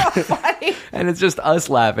 Yeah. Funny. And it's just us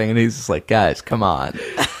laughing, and he's just like, guys, come on.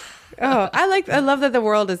 Oh, I love that the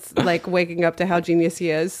world is like waking up to how genius he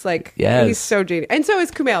is. Like, Yes. he's so genius. And so is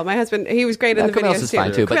Kumail, my husband. He was great in the Kumail's videos is too.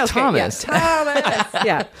 fine, too, but Kumail's great, Thomas. yeah. Thomas.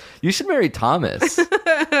 Yeah. You should marry Thomas.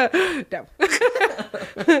 No.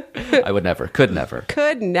 I would never. Could never.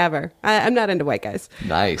 Could never. I'm not into white guys.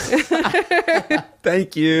 Nice.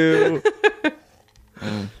 Thank you.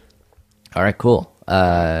 All right, cool.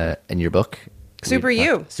 And your book? Super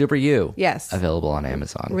You. Super You. Yes. Available on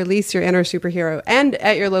Amazon. Release your inner superhero. And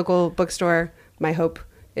at your local bookstore, my hope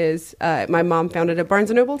is my mom found it at Barnes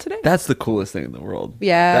 & Noble today. That's the coolest thing in the world.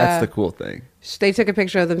 Yeah. That's the cool thing. They took a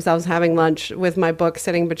picture of themselves having lunch with my book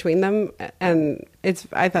sitting between them, and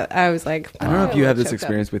I was like, I don't know if you have this choked up.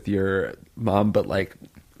 experience with your mom, but like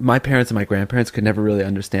my parents and my grandparents could never really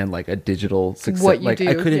understand like a digital success. What you like do,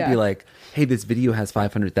 I couldn't yeah. be like, hey, this video has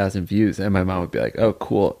 500,000 views, and my mom would be like, oh,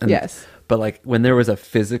 cool. And, Yes. But like when there was a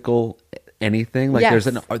physical anything, like Yes.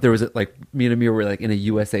 there was like me and Amir were like in a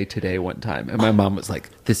USA Today one time, and my mom was like,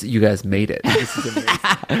 "This, you guys made it. This is amazing."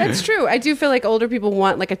 That's true. I do feel like older people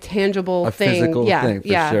want like a tangible A thing. physical Yeah, thing for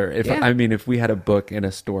yeah, sure. yeah. I mean, if we had a book in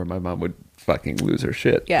a store, my mom would fucking lose her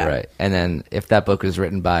shit. Yeah. Right. And then if that book was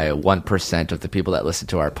written by 1% of the people that listen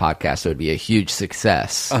to our podcast, it would be a huge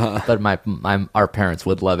success. Uh-huh. But our parents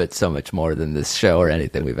would love it so much more than this show or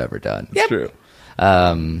anything we've ever done. It's true.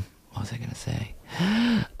 What was I going to say?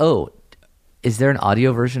 Oh, is there an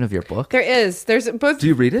audio version of your book? There is. There's both. Do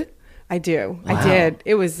you read it? I do. I did.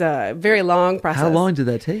 It was a very long process. How long did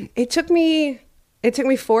that take? It took me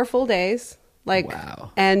 4 full days. Like,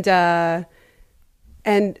 Wow.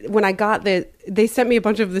 And when I got they sent me a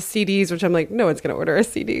bunch of the CDs, which I'm like, no one's going to order a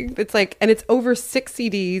CD. It's like, and it's over 6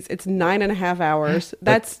 CDs. It's 9.5 hours.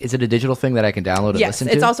 Is it a digital thing that I can download and yes. listen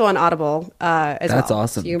to? It's also on Audible as well. That's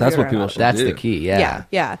awesome. So you can That's read it what people on should Audible. That's do. the key. Yeah.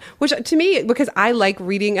 Yeah. Which to me, because I like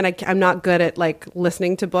reading and I'm not good at like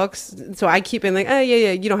listening to books, so I keep in like, oh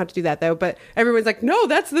yeah, you don't have to do that though. But everyone's like, no,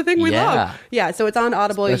 that's the thing we Yeah. love. Yeah. So it's on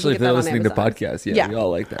Audible. Especially you if can they're get that on listening to Amazon. podcasts. Yeah, we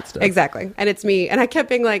all like that stuff. Exactly. And it's me. And I kept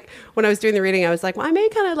being like, when I was doing the reading, I was like, well, I may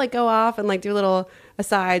kind of like go off and like do little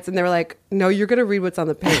asides. And they were like, no, you're going to read what's on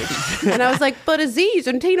the page. And I was like, but Aziz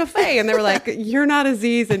and Tina Fey. And they were like, you're not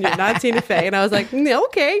Aziz and you're not Tina Fey. And I was like,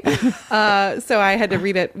 okay. So I had to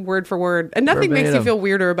read it word for word. And nothing makes you Verbatim. feel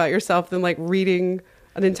weirder about yourself than like reading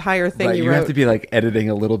an entire thing Right, you you wrote. have to be like editing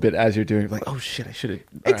a little bit as you're doing. Like, oh shit, I should have.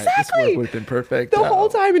 This Exactly. work would have been perfect. the Oh. whole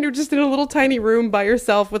time, and you're just in a little tiny room by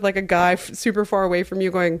yourself with like a guy super far away from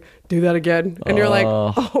you going, do that again. And you're like,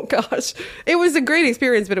 oh gosh. It was a great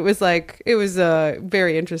experience, but it was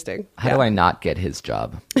very interesting. How do I not get his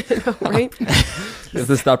job? Right? You have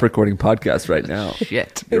to stop recording podcasts right now.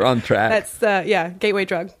 Shit. You're on track. That's, gateway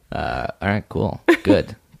drug. All right, cool.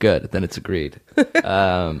 Good. Then it's agreed.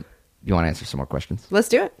 You want to answer some more questions? Let's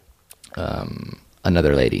do it.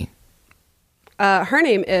 Another lady. Her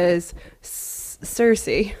name is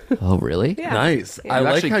Cersei. Oh, really? Yeah. Nice. You I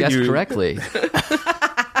like actually how guessed you correctly.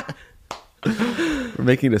 We're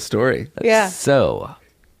making it a story. Yeah. So,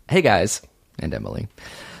 hey guys, and Emily.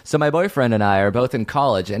 So my boyfriend and I are both in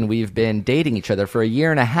college, and we've been dating each other for a year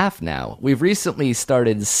and a half now. We've recently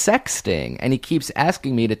started sexting, and he keeps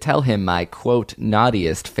asking me to tell him my, quote,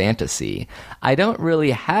 naughtiest fantasy. I don't really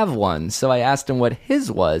have one, so I asked him what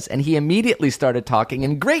his was, and he immediately started talking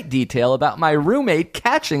in great detail about my roommate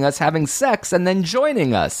catching us having sex and then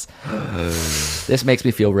joining us. This makes me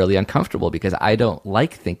feel really uncomfortable because I don't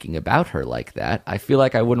like thinking about her like that. I feel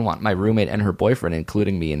like I wouldn't want my roommate and her boyfriend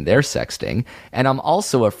including me in their sexting, and I'm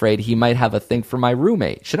also afraid he might have a thing for my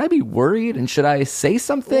roommate. Should I be worried, and should I say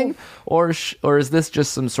something, or is this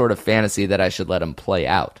just some sort of fantasy that I should let him play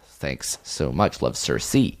out? Thanks so much. Love, Sir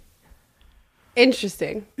C.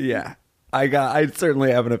 Interesting. Yeah. I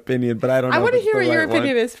certainly have an opinion, but I don't know. I want to if it's hear the what your right one.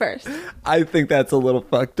 opinion is first. I think that's a little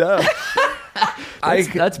fucked up.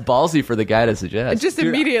 That's ballsy for the guy to suggest. Just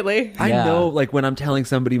immediately. I Yeah. know, like, when I'm telling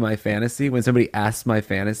somebody my fantasy, when somebody asks my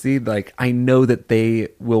fantasy, like, I know that they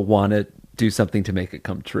will want to do something to make it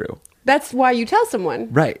come true. That's why you tell someone.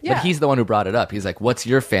 Right. Yeah. But he's the one who brought it up. He's like, what's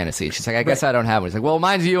your fantasy? She's like, I guess I don't have one. He's like, well,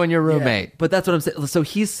 mine's you and your roommate. But that's what I'm saying. So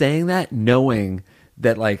he's saying that knowing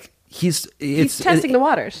that, like, He's testing the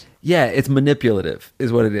waters. Yeah, it's manipulative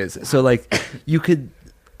is what it is. So, like,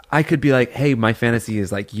 I could be like, hey, my fantasy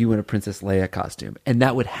is like you in a Princess Leia costume. And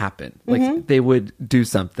that would happen. Like, they would do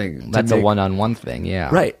something. That's a one-on-one thing,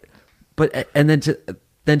 yeah. Right. But, and then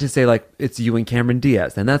to say, like, it's you and Cameron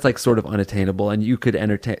Diaz, and that's, like, sort of unattainable, and you could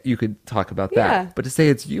talk about that. Yeah. But to say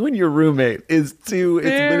it's you and your roommate is it's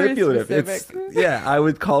Very manipulative. specific. I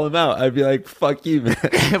would call him out. I'd be like, fuck you, man.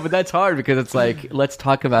 But that's hard because it's like, let's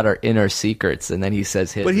talk about our inner secrets, and then he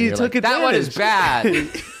says his. But he and you're took like, that one is bad.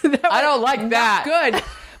 I don't like that. Good.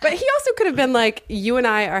 But he also could have been like, you and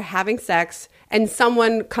I are having sex, and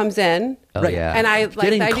someone comes in. Oh, yeah. And I like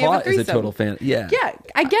Getting the idea of a caught is a threesome. total fan. Yeah. Yeah,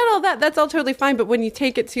 I get all that. That's all totally fine. But when you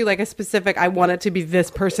take it to like a specific, I want it to be this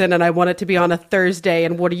person and I want it to be on a Thursday,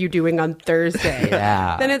 and what are you doing on Thursday?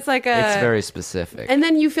 Yeah. Then it's like It's very specific. and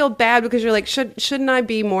then you feel bad because you're like, shouldn't I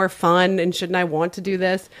be more fun, and shouldn't I want to do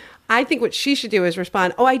this? I think what she should do is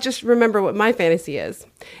respond, oh, I just remember what my fantasy is.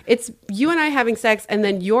 It's you and I having sex, and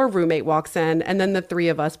then your roommate walks in, and then the three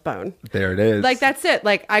of us bone. There it is. Like, that's it.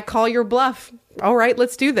 Like, I call your bluff. All right,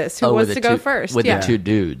 let's do this. Who with wants the to go two- first? With Yeah. the two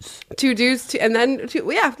dudes. Two dudes, and then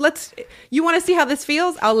you want to see how this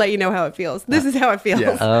feels? I'll let you know how it feels. This is how it feels.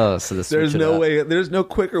 Yeah. Oh, so the There's no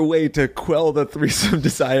quicker way to quell the threesome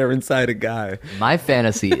desire inside a guy. My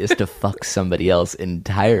fantasy is to fuck somebody else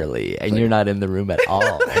entirely, and you're not in the room at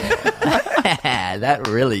all. That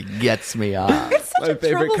really gets me off. It's such My a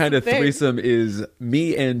favorite kind of troublesome thing. threesome is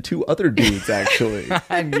me and two other dudes, actually.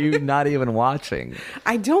 And you not even watching.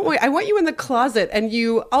 I want you in the closet, and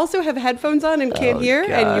you also have headphones on and can't hear, and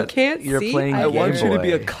you God. can't You're see. playing I want you to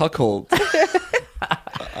be a Boy. cuckold.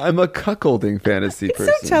 I'm a cuckolding fantasy It's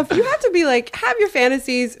person. so tough. You have to be like, have your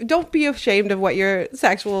fantasies. Don't be ashamed of what your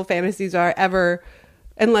sexual fantasies are ever,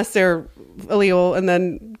 unless they're illegal. And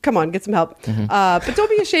then, come on, get some help. But don't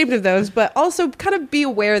be ashamed of those. But also, kind of be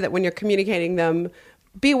aware that when you're communicating them,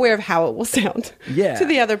 be aware of how it will sound to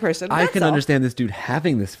the other person. I That's can all. understand this dude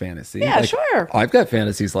having this fantasy. Yeah, sure. I've got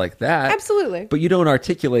fantasies like that. Absolutely. But you don't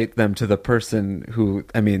articulate them to the person who,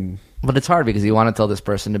 I mean, But it's hard because you want to tell this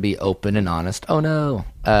person to be open and honest. Oh, no.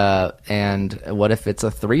 And what if it's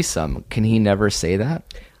a threesome? Can he never say that?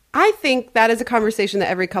 I think that is a conversation that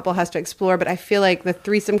every couple has to explore. But I feel like the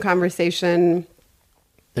threesome conversation.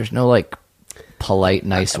 There's no, like, polite,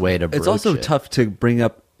 nice way to broach it's also it. tough to bring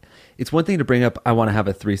up. It's one thing to bring up, I want to have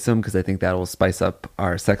a threesome because I think that will spice up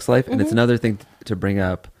our sex life. And it's another thing to bring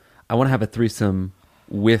up, I want to have a threesome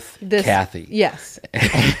with Kathy. Yes.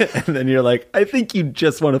 And then you're like, I think you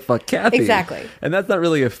just want to fuck Kathy. Exactly. And that's not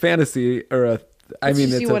really a fantasy or a, It's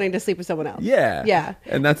just you wanting to sleep with someone else. Yeah. Yeah.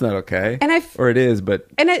 And that's not okay. And or it is, but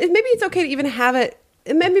maybe it's okay to even have it.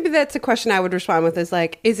 And maybe that's a question I would respond with is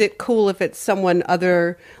like, is it cool if it's someone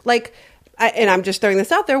other, like, and I'm just throwing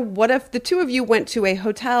this out there. What if the two of you went to a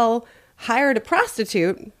hotel, hired a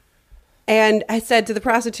prostitute, and I said to the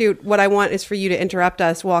prostitute, what I want is for you to interrupt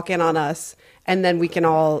us, walk in on us, and then we can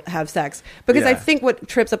all have sex. Because I Yeah. think what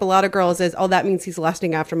trips up a lot of girls is, oh, that means he's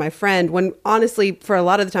lusting after my friend. When honestly, for a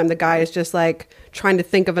lot of the time, the guy is just like trying to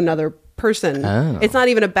think of another person. Oh. It's not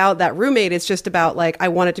even about that roommate. It's just about like, I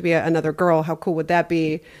want it to be another girl. How cool would that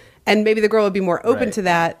be? And maybe the girl would be more open Right. to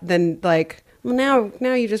that than like, well,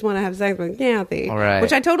 now you just want to have sex with Kathy, Right.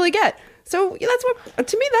 which I totally get. So yeah, that's what,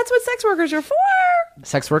 to me, that's what sex workers are for.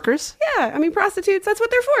 Sex workers? Yeah, I mean prostitutes. That's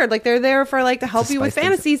what they're for. Like they're there for like to help To you with spice things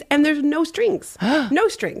up. fantasies, and there's no strings, no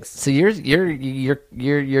strings. So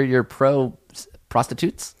you're pro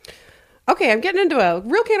prostitutes? Okay, I'm getting into a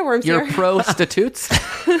real can of worms You're here. pro-statutes?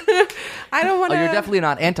 I don't want Oh, to. you're definitely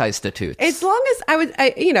not anti-statutes. As long as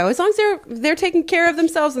as long as they're taking care of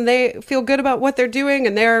themselves and they feel good about what they're doing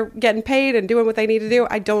and they're getting paid and doing what they need to do,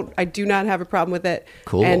 I do not have a problem with it.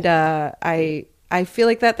 Cool. And I feel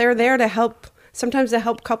like that they're there to help, sometimes to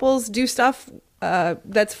help couples do stuff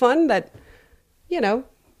that's fun that,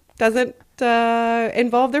 doesn't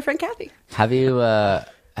involve their friend Kathy. Have you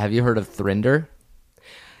heard of Thrinder?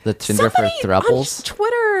 The Tinder Somebody for thruples? on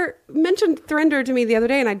Twitter mentioned Thrinder to me the other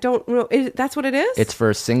day, and I don't know. That's what it is? It's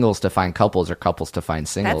for singles to find couples or couples to find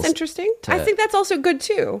singles. That's interesting. I think that's also good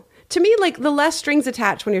too. To me, like the less strings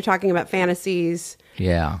attached when you're talking about fantasies,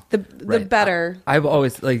 Yeah. the better. I've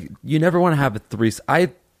always you never want to have a threesome. I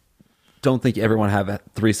don't think you ever want to have a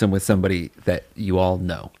threesome with somebody that you all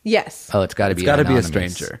know. Yes. Oh, it's got to be It's got to be a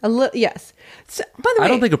anonymous. stranger. Yes. So, by the way, I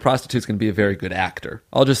don't think a prostitute's going to be a very good actor.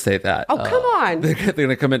 I'll just say that. Oh, come on. They're going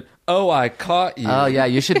to come in. Oh, I caught you. Oh yeah,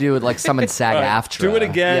 you should do it like some in SAG-AFTRA. do it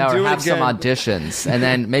again, Yeah, or do it have some again. auditions, and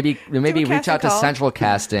then maybe reach casting out to call. Central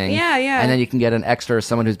Casting. Yeah, yeah. And then you can get an extra or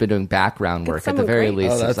someone who's been doing background work at the someone very great.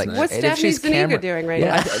 least. Oh, It's that's like, nice. What's and if Daphne she's Zuniga doing right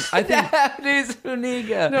yeah. now? I think Daphne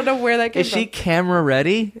Zuniga. I don't know where that came Is she from. camera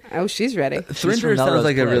ready? Oh, she's ready. Thrinder from sounds Melrose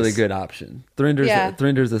like a really Place. good option.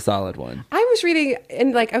 Thrinder's a solid one. I was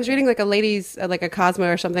reading like a ladies like a Cosmo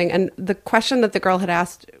or something, and the question that the girl had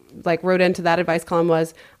asked, like wrote into that advice column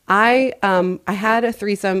was, I had a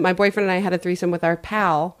threesome. My boyfriend and I had a threesome with our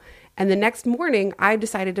pal. And the next morning, I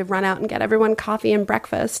decided to run out and get everyone coffee and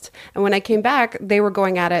breakfast. And when I came back, they were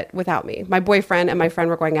going at it without me. My boyfriend and my friend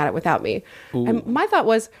were going at it without me. Ooh. And my thought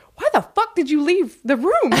was, why the fuck did you leave the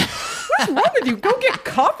room? What's wrong with you? Go get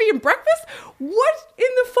coffee and breakfast? What in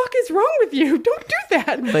the fuck is wrong with you? Don't do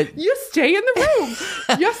that. But- you stay in the room.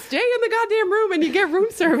 You stay in the goddamn room and you get room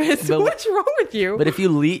service. But- What's wrong with you? But if you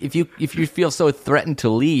leave, if you feel so threatened to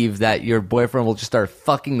leave that your boyfriend will just start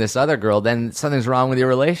fucking this other girl, then something's wrong with your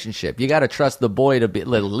relationship. You got to trust the boy to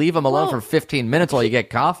leave him alone Well, for 15 minutes while you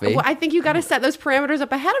get coffee. Well, I think you got to set those parameters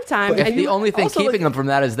up ahead of time. If And the you only thing also keeping them from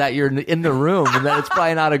that is that you're in the room, and then it's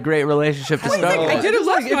probably not a great relationship to start like, I with. did it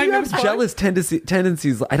last If night. you It was have fun. jealous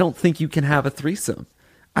tendencies, I don't think you can have a threesome.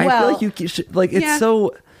 I Well, feel like you should, like it's yeah.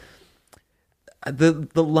 so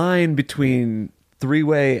the line between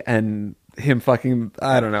three-way and him fucking,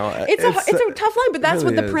 I don't know. It's a tough line, but that's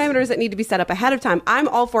really what the is. parameters that need to be set up ahead of time. I'm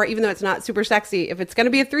all for it, even though it's not super sexy. If it's going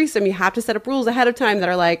to be a threesome, you have to set up rules ahead of time that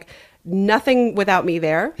are like nothing without me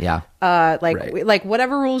there. Yeah. Right. Like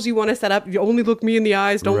whatever rules you want to set up. You only look me in the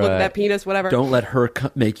eyes. Don't look Right. at that penis. Whatever. Don't let her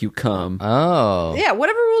make you come. Oh. Yeah,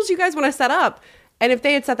 whatever rules you guys want to set up. And if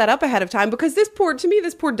they had set that up ahead of time, because this poor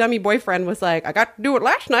dummy boyfriend was like, I got to do it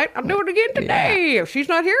last night. I'll do it again today. If she's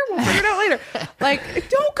not here, we'll figure it out later. Like,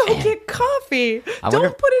 don't go get coffee. wonder Don't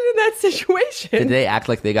if- put it in that situation. Did they act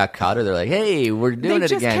like they got caught, or they're like, "Hey, we're doing They it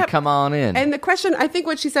just again. kept- Come on in." And the question, I think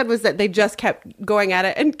what she said was that they just kept going at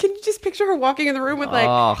it. And can you just picture her walking in the room with like,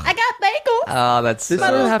 Oh. I got bagels. Oh, that's This My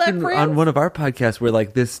sort of little happened step on friends. one of our podcasts where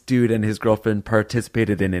like this dude and his girlfriend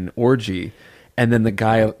participated in an orgy, and then the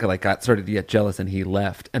guy like got started to get jealous and he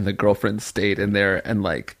left, and the girlfriend stayed in there and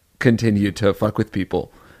like continued to fuck with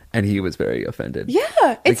people, and he was very offended.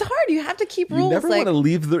 Yeah, it's hard. You have to keep You rules. never like, want to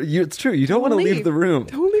leave the. It's true. You don't want to leave leave. the room.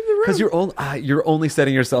 Don't leave the room. because you're only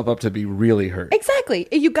setting yourself up to be really hurt. Exactly.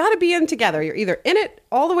 You got to be in together. You're either in it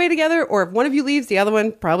all the way together, or if one of you leaves, the other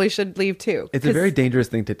one probably should leave too. It's a 'Cause- very dangerous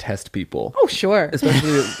thing to test people. Oh, sure.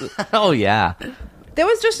 Especially oh yeah. There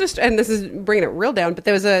was just and this is bringing it real down, but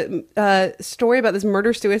there was a story about this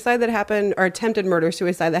murder-suicide that happened, or attempted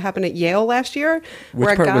murder-suicide that happened at Yale last year. which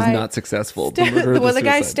where a part was guy not successful. sta- murder or well, the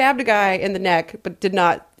guy suicide? stabbed a guy in the neck, but did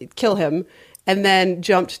not kill him, and then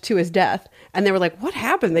jumped to his death. And they were like, what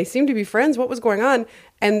happened? They seemed to be friends. What was going on?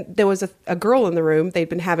 And there was a girl in the room. They'd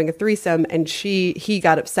been having a threesome, and he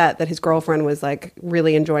got upset that his girlfriend was like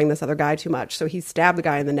really enjoying this other guy too much. So he stabbed the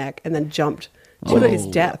guy in the neck and then jumped to his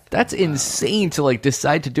death. That's insane to like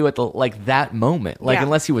decide to do it that moment. Like Yeah.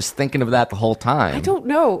 unless he was thinking of that the whole time. I don't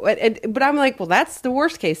know. But I'm like, well, that's the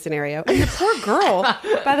worst case scenario. And the poor girl,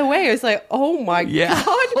 by the way, was like, oh my Yeah.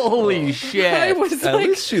 God. Holy shit. I was At like,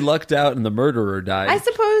 least she lucked out and the murderer died. I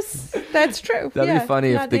suppose that's true. That'd Yeah, be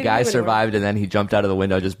funny not if the dating guy him anymore. survived and then he jumped out of the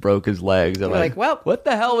window, just broke his legs. They're like, well- what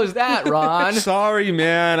the hell was that, Ron? Sorry,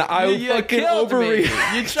 man. I You fucking killed me.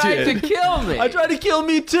 overreacted. You tried to kill me. I tried to kill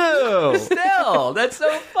me too. Still, that's so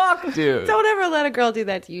fucked, dude. Don't ever let a girl do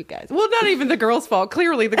that to you guys. Well, not even the girl's fault.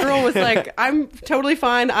 Clearly, the girl was like, I'm totally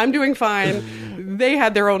fine. I'm doing fine. They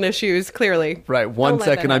had their own issues, clearly. Right. One Don't let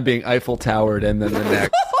that second I'm happen. being Eiffel Towered, and then the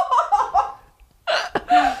next.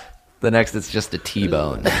 The next, it's just a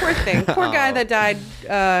T-bone. Poor thing. Poor guy that died.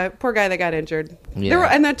 Poor guy that got injured. Yeah.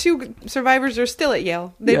 And the 2 survivors are still at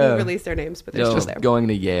Yale. They didn't release their names, but they're still there. Going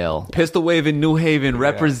to Yale. Pistol waving New Haven,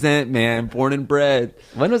 represent, man. Born and bred.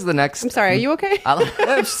 When was the next? I'm sorry, are you okay?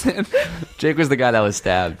 Jake was the guy that was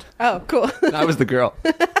stabbed. Oh, cool. I was the girl.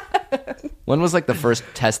 When was like the first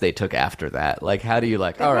test they took after that? Like, how do you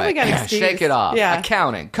like? All right, got an excuse. shake it off. Yeah.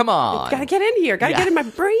 Accounting, come on. Gotta get in here. Gotta get in. My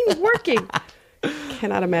brain's working.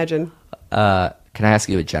 Cannot imagine. Can I ask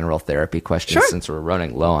you a general therapy question Sure. since we're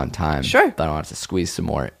running low on time? Sure. But I want to squeeze some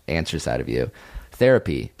more answers out of you.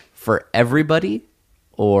 Therapy for everybody,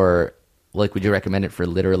 or like, would you recommend it for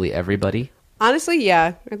literally everybody? Honestly,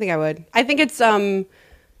 yeah, I think I would. I think it's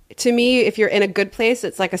to me, if you're in a good place,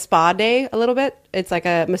 it's like a spa day a little bit. It's like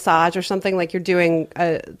a massage or something, like you're doing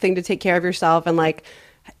a thing to take care of yourself, and like,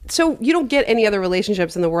 so you don't get any other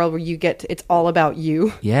relationships in the world where you get it's all about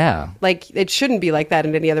you. Yeah. Like, it shouldn't be like that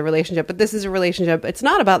in any other relationship, but this is a relationship. It's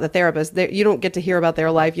not about the therapist. You don't get to hear about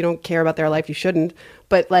their life. You don't care about their life. You shouldn't.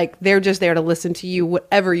 But like, they're just there to listen to you,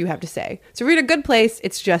 whatever you have to say. So if you're in a good place,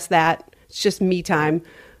 it's just that. It's just me time,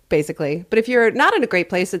 basically. But if you're not in a great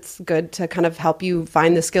place, it's good to kind of help you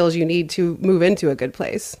find the skills you need to move into a good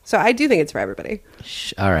place. So I do think it's for everybody.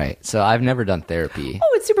 All right. So I've never done therapy. Oh,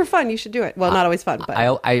 it's super fun. You should do it. Well, not always fun, but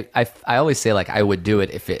I always say like I would do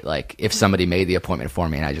it if somebody made the appointment for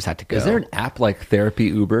me and I just had to go. Is there an app like Therapy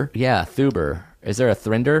Uber? Yeah, Thuber. Is there a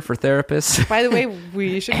Thrinder for therapists? by the way,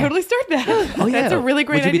 we should totally start that. Oh, yeah. That's a really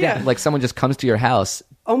great Would you be idea. down? Like someone just comes to your house.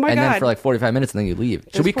 Oh my and God. then for like 45 minutes and then you leave.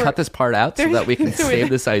 Should we poor- cut this part out so that we can save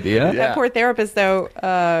this idea? That poor therapist, though,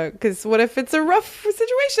 because what if it's a rough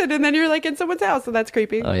situation and then you're like in someone's house and that's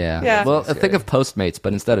creepy? Oh yeah. Yeah. Well, think of Postmates,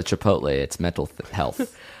 but instead of Chipotle, it's mental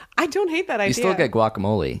health. I don't hate that idea. You still get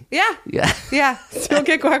guacamole. Yeah. Yeah. Yeah. Still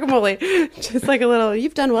get guacamole. Just like a little,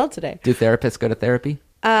 you've done well today. Do therapists go to therapy?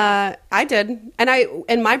 I did. And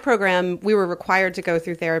in my program, we were required to go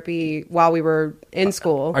through therapy while we were in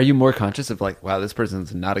school. Are you more conscious of like, wow, this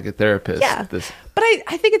person's not a good therapist? Yeah. But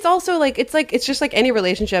I think it's also it's just like any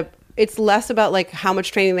relationship. It's less about like how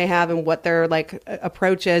much training they have and what their like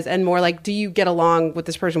approach is, and more like, do you get along with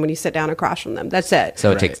this person when you sit down across from them? That's it.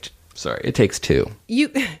 So it takes two.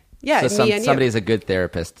 Yeah, So me and somebody you. is a good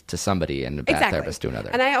therapist to somebody and a bad therapist to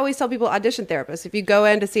another. And I always tell people, audition therapists. If you go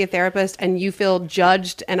in to see a therapist and you feel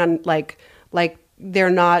judged and like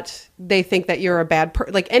they're not, they think that you're a bad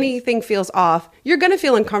person, like anything feels off, you're going to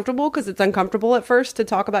feel uncomfortable because it's uncomfortable at first to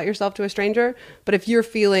talk about yourself to a stranger. But if you're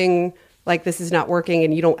feeling like this is not working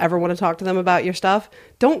and you don't ever want to talk to them about your stuff,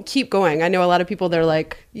 don't keep going. I know a lot of people, they're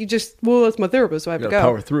like, well, that's my therapist, so I have to go.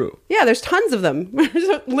 Power through. Yeah, there's tons of them.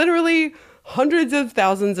 There's literally hundreds of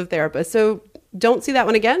thousands of therapists. So don't see that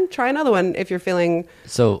one again. Try another one if you're feeling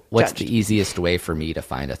So what's judged. the easiest way for me to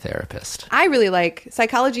find a therapist? I really like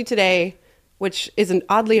Psychology Today, which is an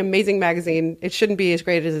oddly amazing magazine. It shouldn't be as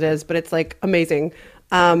great as it is, but it's like amazing.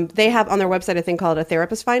 They have on their website a thing called a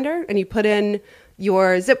therapist finder, and you put in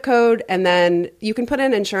your zip code and then you can put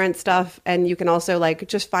in insurance stuff, and you can also like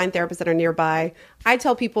just find therapists that are nearby. I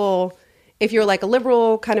tell people, if you're like a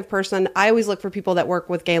liberal kind of person, I always look for people that work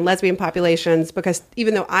with gay and lesbian populations, because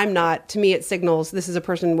even though I'm not, to me it signals this is a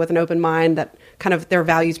person with an open mind that kind of their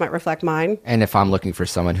values might reflect mine. And if I'm looking for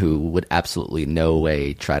someone who would absolutely no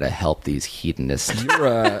way try to help these hedonists, You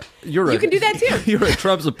can do that too. You're a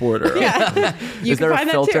Trump supporter. Yeah, you is can there find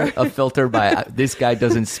a filter? that too. A filter by this guy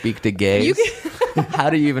doesn't speak to gays? You How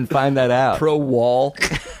do you even find that out? Pro wall.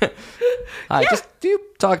 Just do you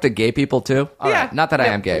talk to gay people too? All Yeah. right. Not that I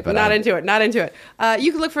No, am gay, but not I'm, into it. Not into it.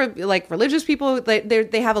 You can look for like religious people.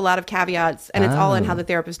 They have a lot of caveats, and it's all in how the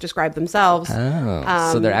therapists describe themselves.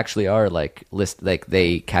 so there actually are like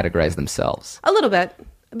they categorize themselves. A little bit.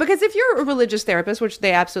 Because if you're a religious therapist, which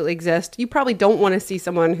they absolutely exist, you probably don't want to see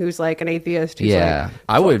someone who's like an atheist. Who's Yeah. like,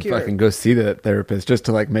 I would your- fucking go see that therapist just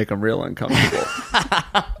to like make them real uncomfortable.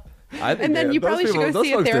 I think And then you those probably should go those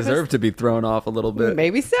see a folks therapist. deserve to be thrown off a little bit.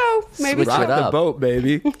 Maybe so. Maybe Switch so. it Rock the up. boat,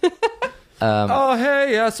 baby. Oh,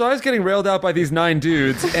 hey, yeah. So I was getting railed out by these 9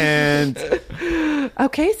 dudes, and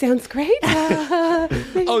Okay, sounds great.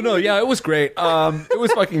 oh no, yeah, it was great. It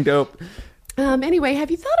was fucking dope. Anyway, have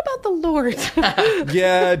you thought about the Lord?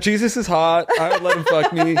 Yeah, Jesus is hot. I would let him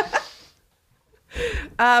fuck me.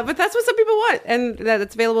 But that's what some people want, and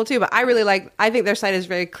that's available too. But I think their site is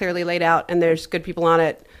very clearly laid out, and there's good people on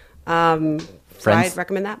it. So I'd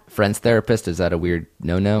recommend that. Friends therapist, is that a weird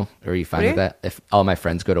no-no? Or are you fine What with do you- that? If all my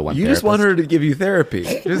friends go to one You therapist? just want her to give you therapy.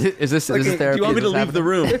 Just, Is this like, therapy? do you want me Is to this leave the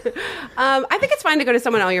room? I think it's fine to go to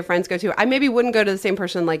someone all your friends go to. I maybe wouldn't go to the same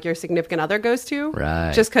person like your significant other goes to.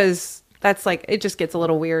 Right. Just because That's like, it just gets a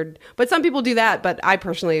little weird. But some people do that, but I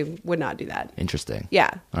personally would not do that. Interesting.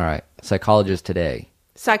 Yeah. All right. Psychologist Today.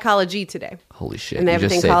 Psychology Today. Holy shit. And they You have a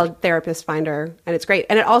just thing saved- called Therapist Finder, and it's great.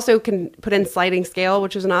 And it also can put in sliding scale,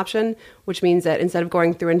 which is an option, which means that instead of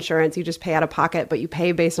going through insurance, you just pay out of pocket, but you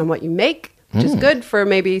pay based on what you make, which is good for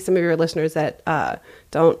maybe some of your listeners that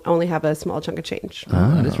don't only have a small chunk of change.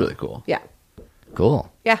 That is really cool. Yeah.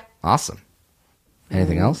 Cool. Yeah. Awesome.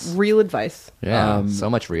 Anything else? Real advice. Yeah. So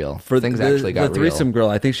much real. For Things the, actually got the threesome real. girl,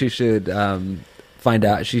 I think she should find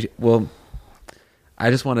out. I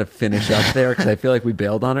just want to finish up there because I feel like we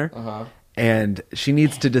bailed on her. And she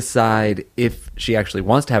needs to decide if she actually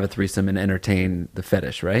wants to have a threesome and entertain the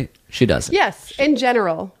fetish, right? She doesn't. Yes, in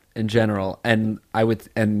general. In general. And I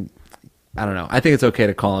don't know. I think it's okay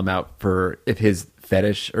to call him out for if his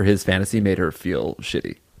fetish or his fantasy made her feel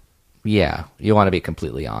shitty. Yeah. You want to be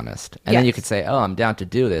completely honest. And then you Yes. could say, oh, I'm down to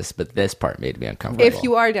do this, but this part made me uncomfortable. If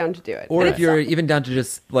you are down to do it. Or And if it's- you're even down to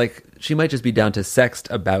just, like, she might just be down to sext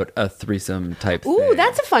about a threesome type Ooh, thing.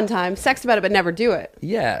 that's a fun time. Sex about it, but never do it.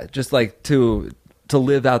 Yeah, just like to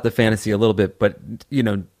live out the fantasy a little bit, but, you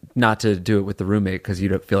know, not to do it with the roommate because you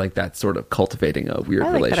don't feel like that's sort of cultivating a weird I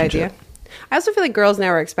like that relationship. idea. I also feel like girls now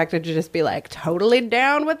are expected to just be like totally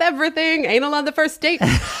down with everything. Anal on the first date.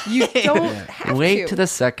 You don't have Wait to. to the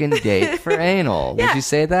second date for anal. Yeah. Would you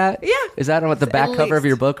say that? Yeah. Is that on what the back At cover of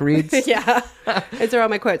least. your book reads? Yeah. It's all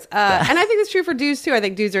my quotes. And I think it's true for dudes too. I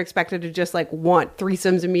think dudes are expected to just like want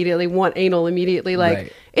threesomes immediately, want anal immediately. Like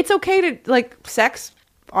Right. it's okay to like sex,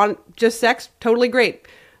 totally great.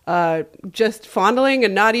 Just fondling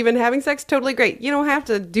and not even having sex, totally great. You don't have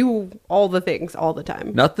to do all the things all the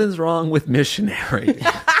time. Nothing's wrong with missionary.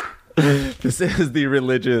 This is the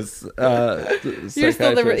religious You're still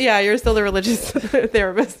psychiatrist. you're still the religious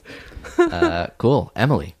therapist. Cool.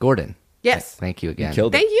 Emily Gordon. Yes. Thank you again.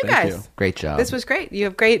 Killed it. Thank you Thank guys. Great job. This was great.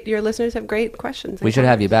 Your listeners have great questions. We should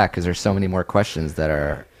have you back because there's so many more questions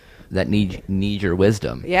that need your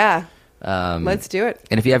wisdom. Yeah. Let's do it.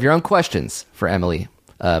 And if you have your own questions for Emily,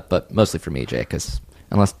 but mostly for me, Jay, do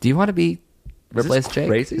you want to be replaced, Jay?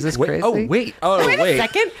 Crazy? Is this Wait, crazy? Wait Wait a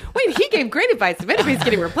second. Wait, he gave great advice. If anybody's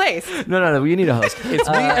getting replaced. No. You need a host. It's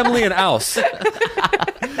me, Emily, and Ouse.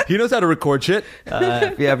 He knows how to record shit.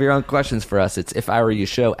 If you have your own questions for us, it's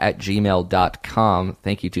iwereyoushow@gmail.com.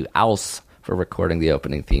 Thank you to Ouse for recording the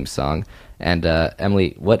opening theme song. And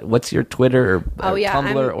Emily, what's your Twitter or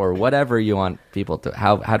Tumblr or whatever you want people to?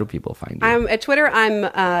 How do people find you? I'm at Twitter. I'm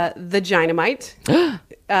the Dynamite.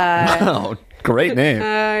 Wow, great name.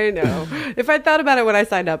 I know. If I'd thought about it when I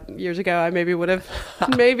signed up years ago, I maybe would have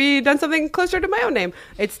done something closer to my own name.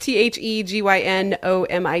 It's TheGynomite,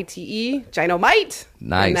 Gynomite.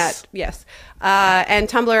 Nice. And yes. And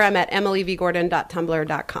Tumblr, I'm at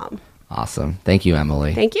emilyvgordon.tumblr.com. Awesome. Thank you,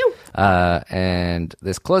 Emily. Thank you. And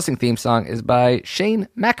this closing theme song is by Shane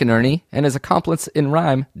McInerney and his accomplice in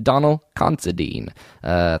rhyme, Donald Considine.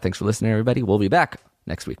 Thanks for listening, everybody. We'll be back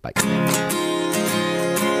next week. Bye.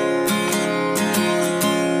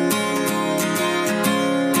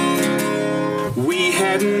 We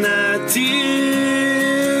had an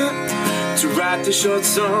idea to write the short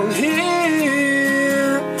song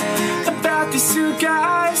here about these two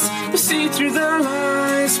guys who see through the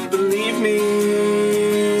lies. Believe me,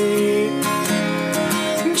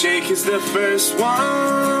 Jake is the first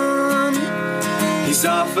one. He's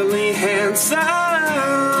awfully handsome.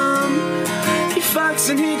 He fucks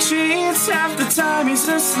and he cheats half the time he's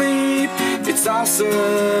asleep. It's awesome.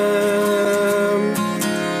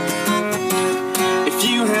 If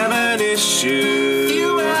you have an issue,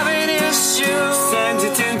 send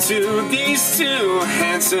it into these two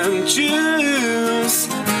handsome Jews.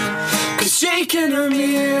 'Cause Jake and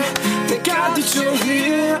Amir, they got that you're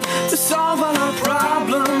here to solve all our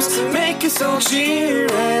problems, to make us all cheer.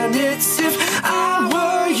 And it's If I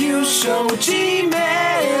Were You show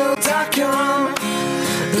gmail.com.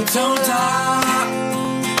 Don't stop.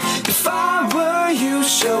 If I Were You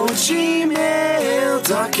show gmail.com.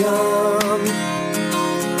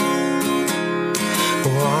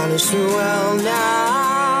 Punish me well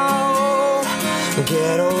now.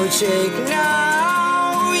 Get over Jake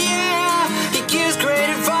now. Yeah, he gives great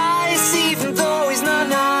advice, even though he's not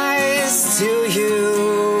nice to you.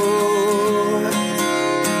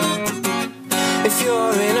 If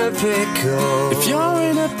you're in a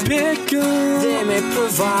pickle, they may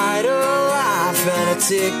provide a laugh and a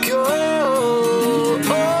tickle.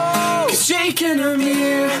 Oh, 'cause Jake and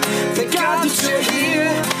Amir, they got that you're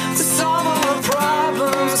here to solve all our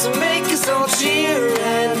problems and make us all cheer.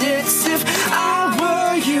 And it's If I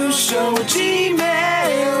Were You show gmail.com.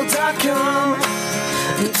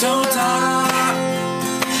 Don't stop.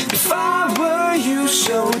 If I Were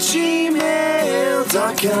gmail.com.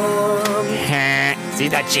 See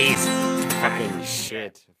that cheese? Fucking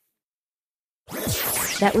shit.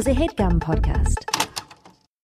 That was a HeadGum podcast.